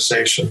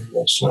conversation.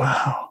 Mostly.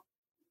 Wow.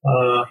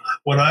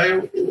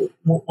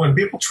 When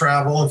people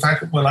travel, in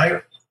fact, when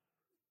I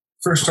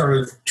first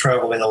started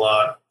traveling a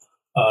lot,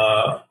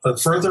 the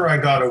further I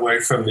got away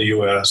from the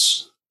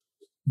U.S.,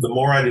 the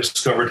more I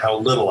discovered how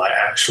little I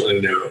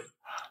actually knew.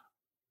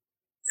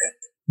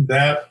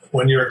 That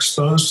when you're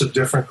exposed to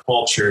different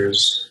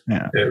cultures,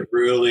 it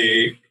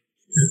really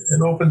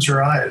opens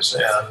your eyes,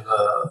 and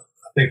I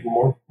think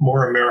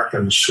more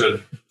Americans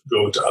should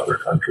go to other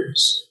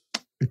countries.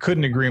 I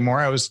couldn't agree more.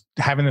 I was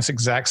having this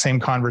exact same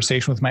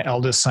conversation with my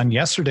eldest son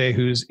yesterday,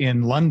 who's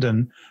in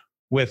London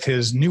with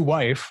his new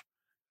wife.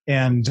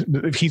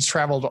 And he's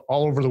traveled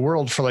all over the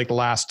world for like the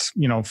last,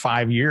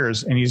 5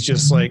 years. And he's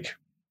just like,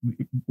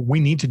 we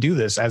need to do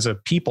this as a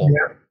people.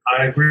 Yeah,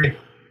 I agree.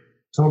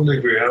 Totally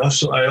agree. I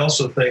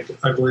also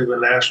believe in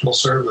national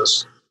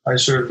service. I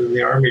served in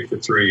the Army for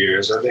 3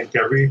 years. I think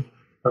every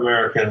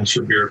American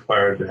should be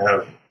required to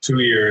have 2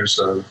 years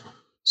of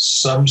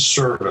some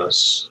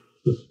service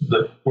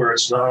where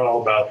it's not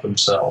all about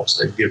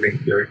themselves.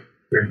 They're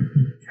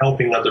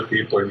helping other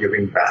people or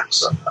giving back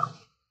somehow.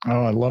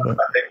 Oh, I love it.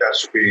 I think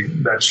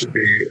that should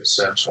be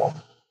essential.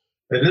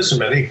 It is in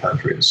many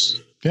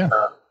countries. Yeah.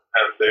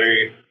 And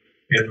they,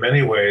 in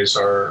many ways,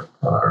 are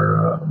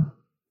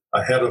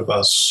ahead of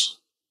us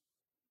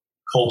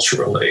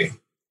culturally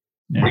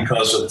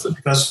because of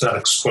that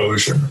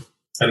exposure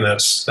and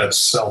that's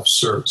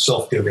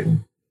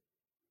self-giving.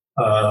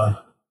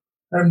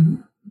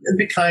 And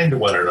be kind to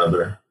one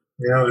another.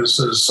 As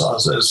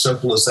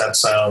simple as that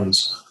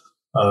sounds.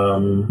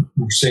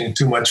 We're seeing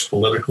too much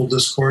political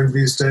discord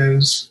these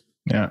days.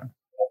 Yeah.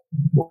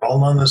 We're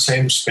all on the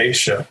same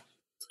spaceship.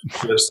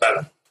 There's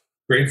that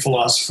great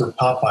philosopher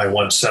Popeye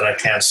once said, "I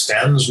can't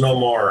stand no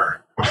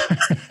more."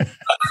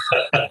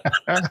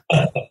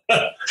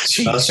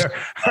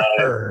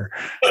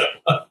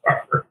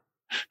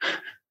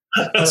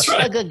 That's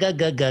right.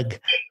 Gug.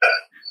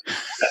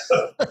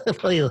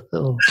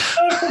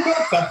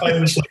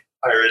 Popeye was like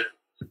a pirate.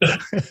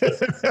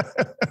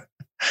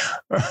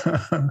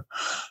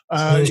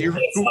 My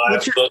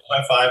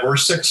 5 or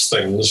 6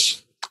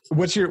 things.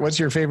 What's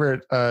your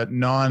favorite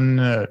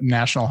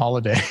non-national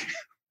holiday?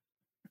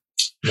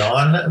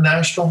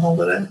 Non-national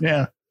holiday?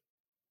 Yeah.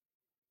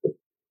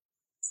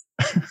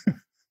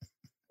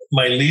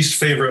 My least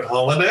favorite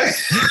holiday?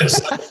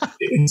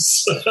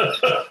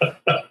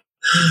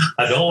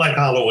 I don't like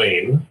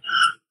Halloween.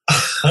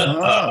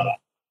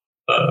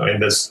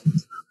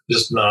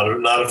 Just not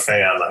a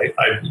fan.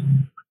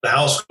 The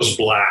house goes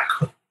black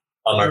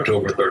on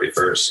October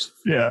 31st.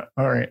 Yeah.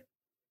 All right.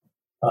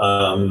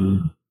 I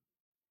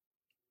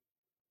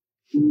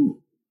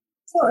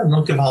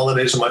don't give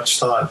holidays much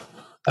thought.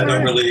 I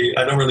don't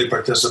really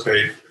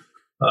participate.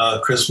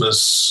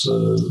 Christmas,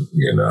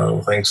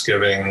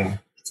 Thanksgiving,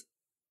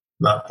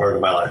 not part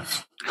of my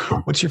life.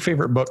 What's your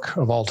favorite book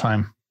of all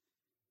time?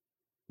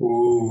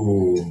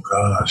 Ooh,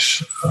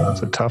 gosh.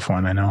 That's a tough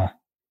one, I know.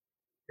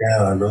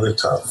 Yeah, really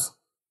tough.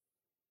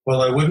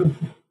 Well, I wouldn't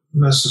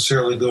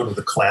necessarily go to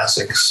the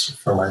classics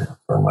for my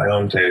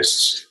own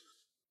tastes.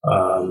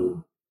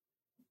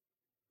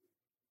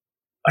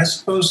 I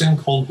suppose In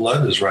Cold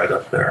Blood is right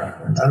up there.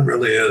 And that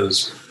really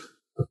is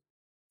a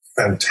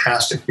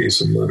fantastic piece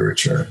of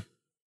literature.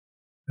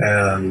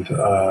 And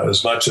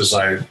as much as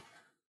I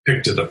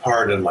picked it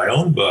apart in my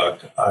own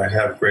book, I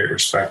have great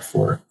respect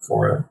for it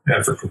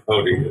and for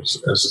Capote as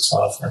its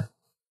author.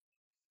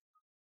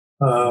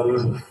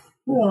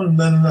 And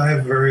then I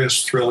have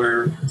various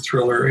thriller.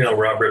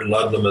 Robert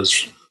Ludlum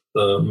is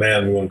the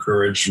man who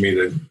encouraged me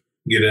to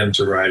get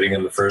into writing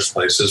in the first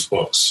place. His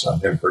books,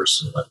 him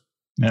personally.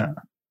 Yeah.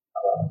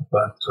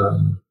 But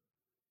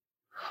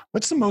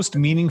what's the most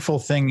meaningful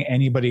thing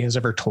anybody has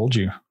ever told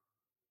you?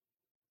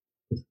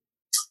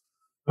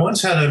 I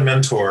once had a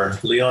mentor,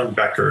 Leon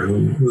Becker,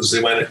 who was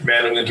the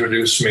man who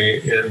introduced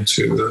me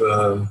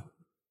into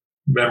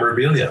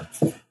memorabilia.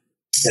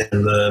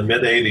 In the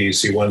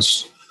mid-'80s, he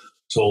once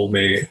told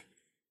me,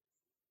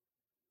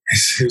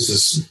 he was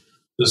this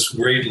this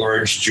great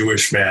large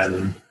Jewish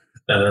man,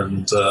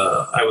 and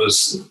I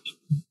was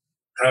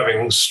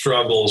having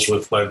struggles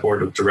with my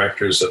board of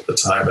directors at the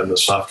time in the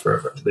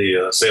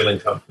sailing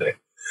company.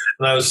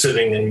 And I was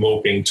sitting and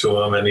moping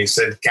to him, and he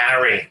said,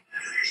 "Gary,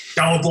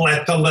 don't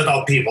let the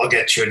little people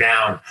get you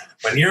down.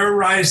 When you're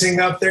rising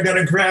up, they're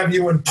going to grab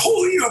you and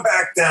pull you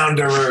back down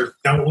to earth.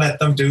 Don't let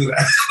them do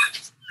that."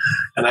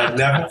 And I've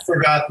never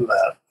forgotten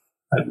that.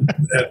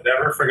 I've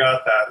never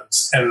forgot that.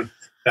 And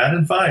that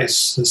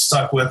advice has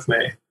stuck with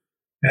me.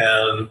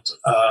 And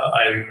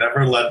I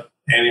never let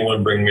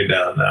anyone bring me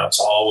down now. It's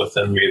all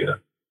within me to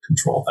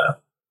control that.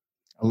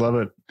 I love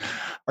it.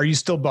 Are you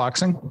still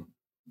boxing?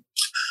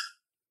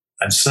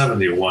 I'm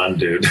 71,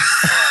 dude.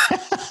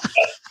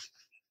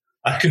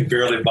 I could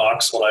barely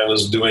box when I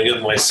was doing it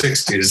in my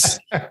 60s.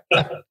 I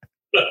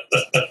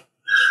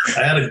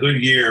had a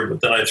good year,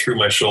 but then I threw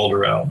my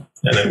shoulder out,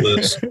 and I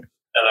was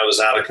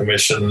out of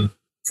commission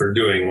for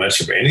doing much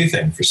of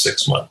anything for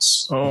 6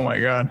 months. Oh my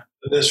God.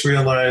 I just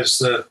realized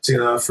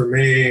that, for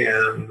me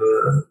and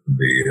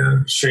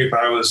the shape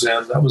I was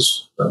in, that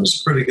was a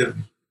pretty good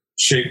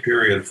shape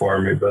period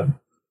for me, but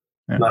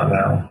not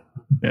now.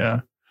 Yeah.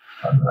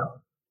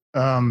 Not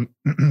now.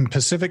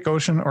 Pacific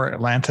Ocean or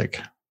Atlantic?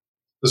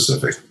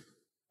 Pacific.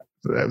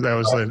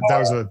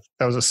 That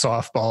was a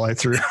softball I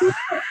threw.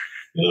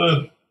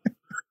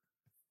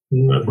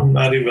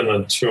 Not even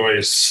a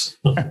choice.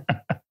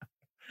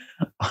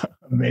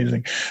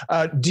 Amazing.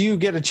 Do you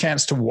get a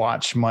chance to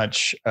watch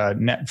much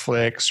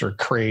Netflix or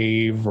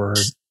Crave or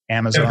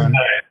Amazon?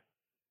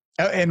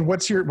 And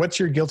what's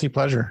your guilty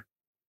pleasure?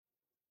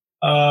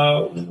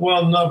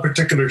 Well, no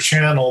particular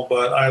channel,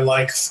 but I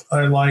like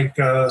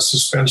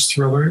suspense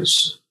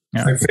thrillers.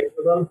 Yeah. I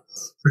favor them,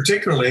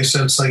 particularly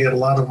since I get a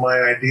lot of my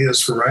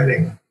ideas for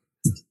writing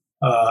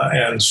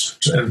and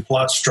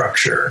plot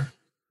structure,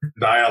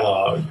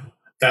 dialogue.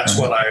 That's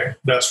why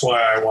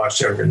I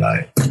watch every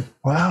night.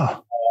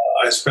 Wow.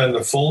 I spend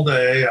a full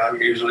day. I'm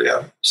usually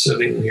up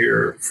sitting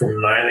here from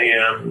 9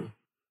 a.m.,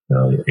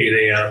 8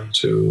 a.m.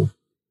 to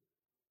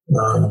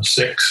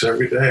 6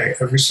 every day,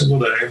 every single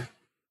day.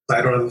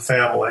 I don't have a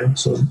family,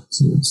 so it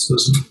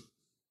doesn't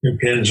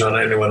impinge on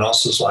anyone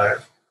else's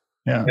life.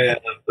 Yeah. And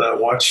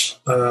watch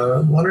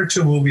 1 or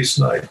 2 movies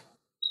a night.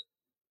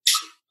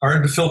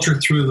 Hard to filter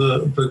through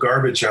the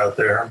garbage out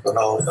there, but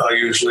I'll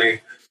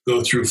usually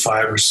go through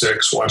 5 or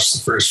 6, watch the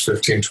first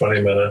 15,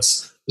 20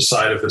 minutes,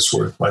 decide if it's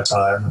worth my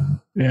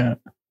time. Yeah.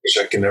 Which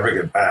I can never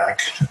get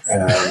back.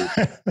 And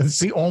it's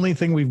the only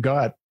thing we've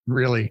got,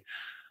 really.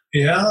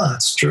 Yeah,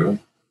 that's true.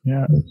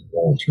 Yeah. That's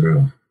all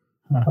true.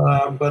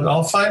 Huh. But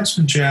I'll find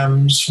some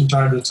gems from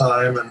time to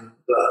time and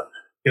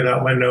get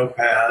out my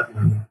notepad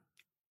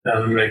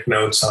and make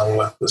notes on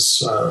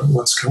what's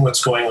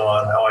going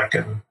on, how I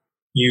can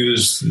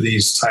use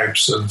these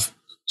types of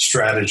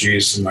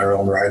strategies in my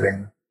own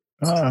writing.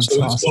 Oh, that's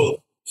so awesome. It's both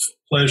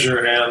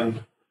pleasure and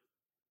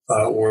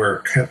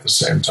work at the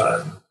same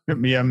time.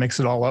 Yeah, mix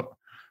it all up.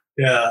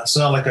 Yeah, it's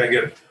not like I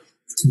get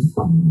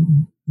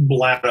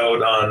blacked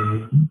out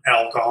on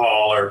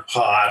alcohol or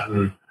pot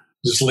and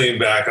just lean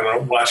back and I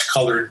watch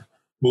colored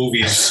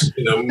movies,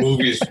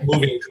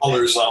 moving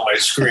colors on my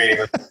screen.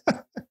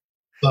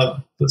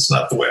 That's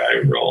not the way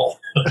I roll.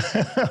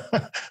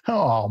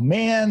 Oh,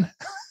 man.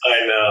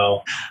 I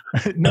know.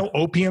 No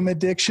opium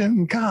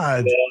addiction?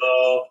 God.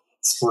 No,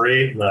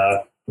 afraid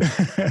not.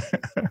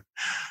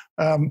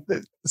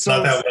 So,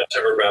 not that much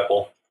of a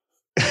rebel.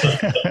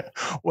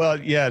 Well,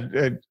 yeah,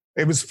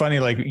 it was funny.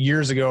 Like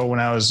years ago when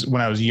I was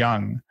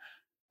young,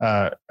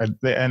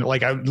 and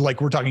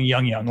we're talking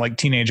young, like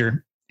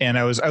teenager, and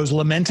I was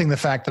lamenting the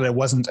fact that I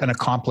wasn't an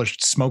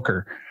accomplished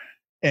smoker,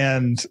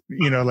 and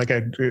I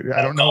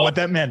don't know what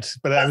that meant,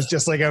 but I was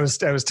just like I was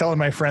telling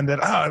my friend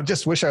that I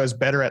just wish I was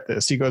better at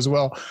this. He goes,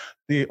 "Well,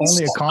 the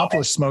only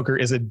accomplished smoker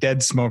is a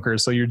dead smoker,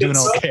 so you're doing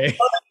okay."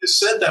 You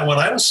said that when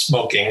I was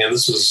smoking, and I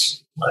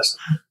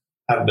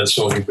haven't been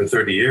smoking for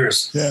 30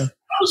 years. Yeah.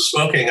 I was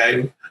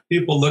smoking.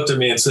 People looked at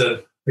me and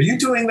said, "Are you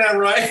doing that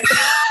right?"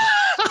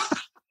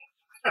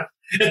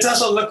 It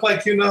doesn't look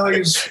like you know how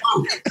you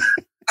smoke.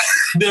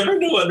 Never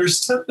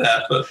understood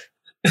that, but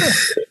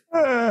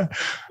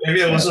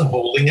maybe I wasn't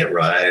holding it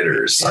right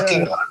or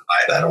sucking on it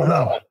right. I don't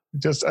know.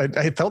 Just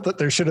I felt that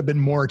there should have been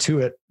more to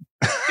it.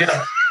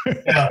 Yeah.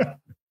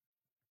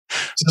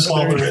 Just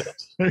all there is.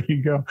 There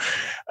you go.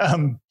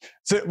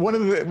 So one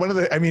of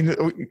the, I mean,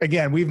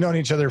 again, we've known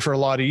each other for a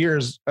lot of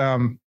years,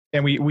 and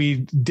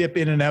we dip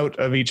in and out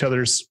of each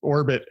other's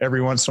orbit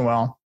every once in a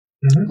while.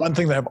 Mm-hmm. One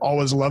thing that I've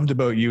always loved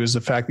about you is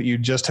the fact that you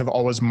just have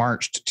always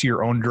marched to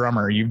your own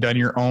drummer. You've done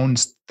your own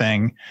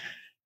thing.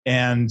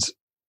 And,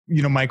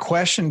 my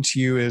question to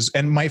you is,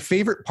 and my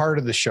favorite part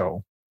of the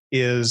show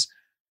is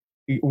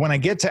when I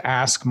get to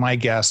ask my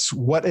guests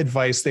what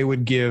advice they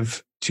would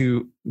give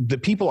to the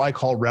people I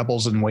call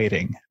rebels in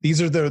waiting. These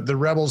are the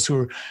rebels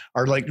who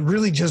are like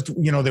really just,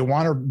 they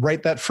want to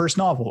write that first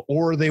novel,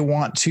 or they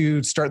want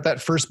to start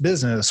that first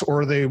business,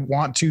 or they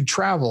want to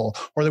travel,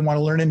 or they want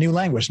to learn a new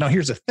language. Now,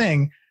 here's the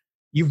thing.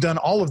 You've done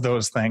all of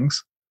those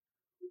things.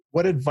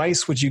 What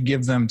advice would you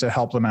give them to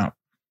help them out?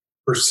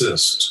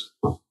 Persist.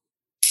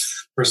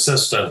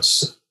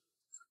 Persistence.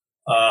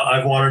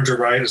 I've wanted to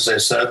write, as I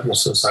said,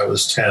 since I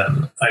was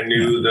 10. I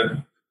knew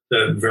that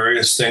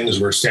various things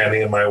were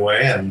standing in my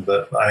way and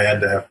that I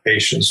had to have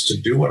patience to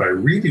do what I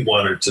really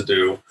wanted to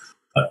do,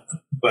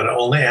 but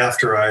only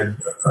after I'd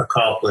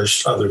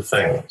accomplished other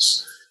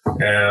things.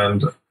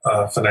 And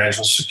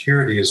financial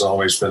security has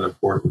always been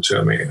important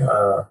to me.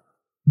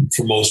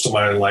 For most of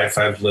my life,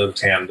 I've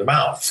lived hand to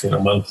mouth,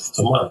 month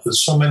to month,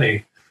 as so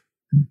many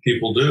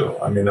people do.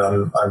 I mean,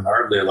 I'm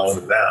hardly alone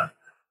in that.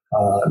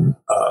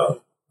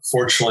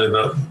 Fortunately,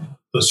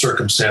 the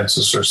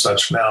circumstances are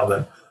such now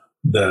that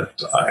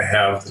I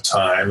have the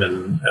time,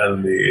 and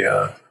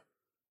the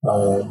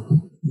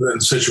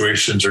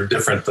situations are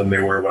different than they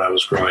were when I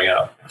was growing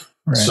up.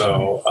 Right.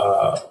 So,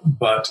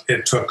 but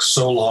it took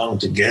so long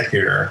to get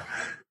here,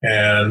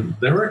 and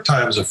there were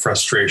times of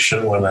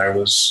frustration when I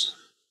was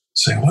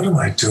saying, "What am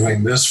I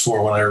doing this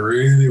for?" When I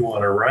really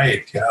want to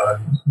write,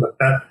 but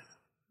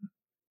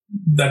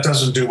that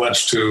doesn't do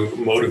much to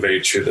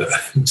motivate you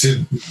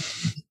to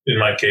in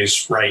my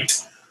case, write.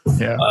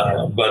 Yeah.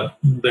 But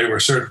they were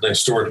certainly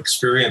stored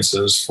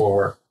experiences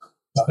for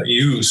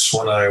use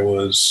when I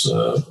was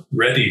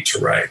ready to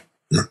write.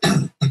 If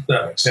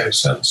that makes any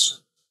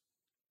sense.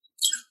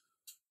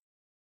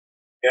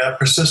 Yeah,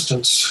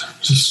 persistence.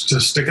 Just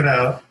stick it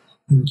out,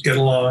 get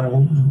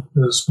along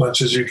as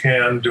much as you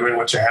can, doing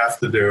what you have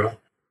to do.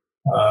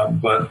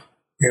 But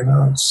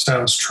it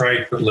sounds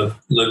trite, but live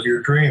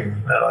your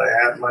dream. And I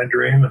had my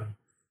dream, and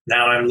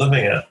now I'm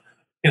living it.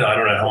 I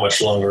don't know how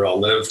much longer I'll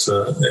live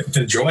to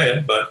enjoy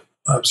it, but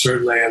I'm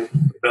certainly in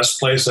the best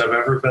place I've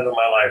ever been in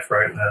my life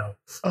right now.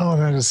 Oh,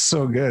 that is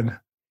so good.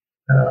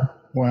 Yeah.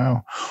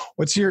 Wow.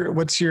 What's your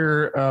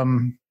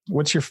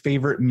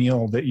favorite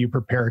meal that you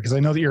prepare? Because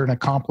I know that you're an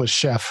accomplished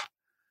chef.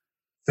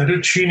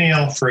 Fettuccine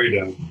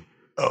Alfredo.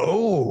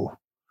 Oh.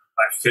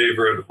 My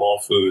favorite of all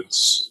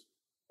foods.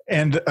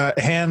 And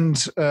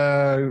hand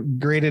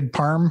grated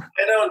parm?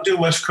 I don't do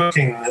much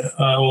cooking.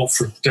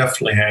 For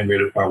definitely hand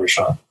grated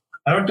Parmesan.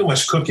 I don't do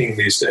much cooking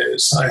these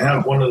days. I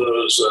have one of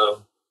those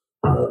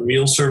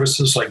meal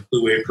services like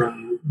Blue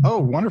Apron. Oh,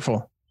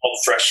 wonderful. All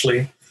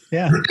freshly.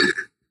 Yeah.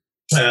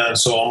 And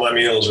so all my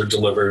meals are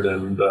delivered,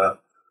 and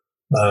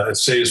it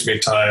saves me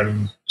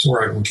time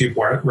where I can keep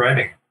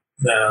writing,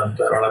 and I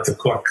don't have to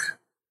cook.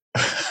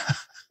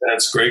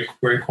 That's great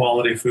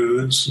quality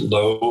foods,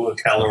 low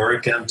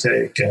caloric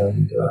intake,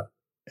 and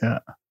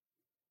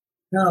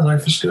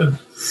life is good.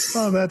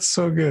 Oh, that's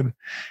so good.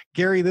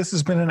 Gary, this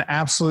has been an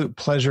absolute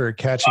pleasure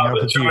catching up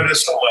with you. I've enjoyed it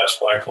so much,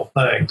 Michael.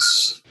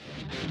 Thanks.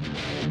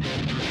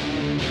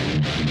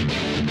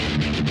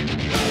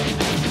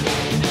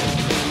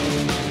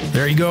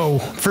 There you go.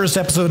 First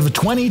episode of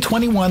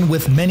 2021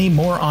 with many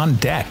more on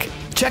deck.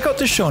 Check out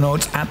the show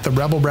notes at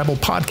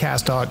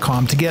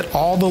therebelrebelpodcast.com to get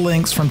all the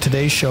links from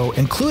today's show,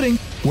 including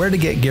where to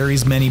get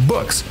Gary's many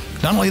books.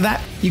 Not only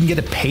that, you can get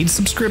a paid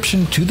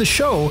subscription to the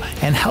show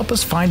and help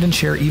us find and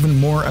share even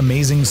more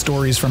amazing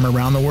stories from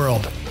around the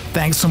world.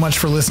 Thanks so much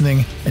for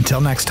listening.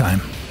 Until next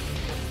time.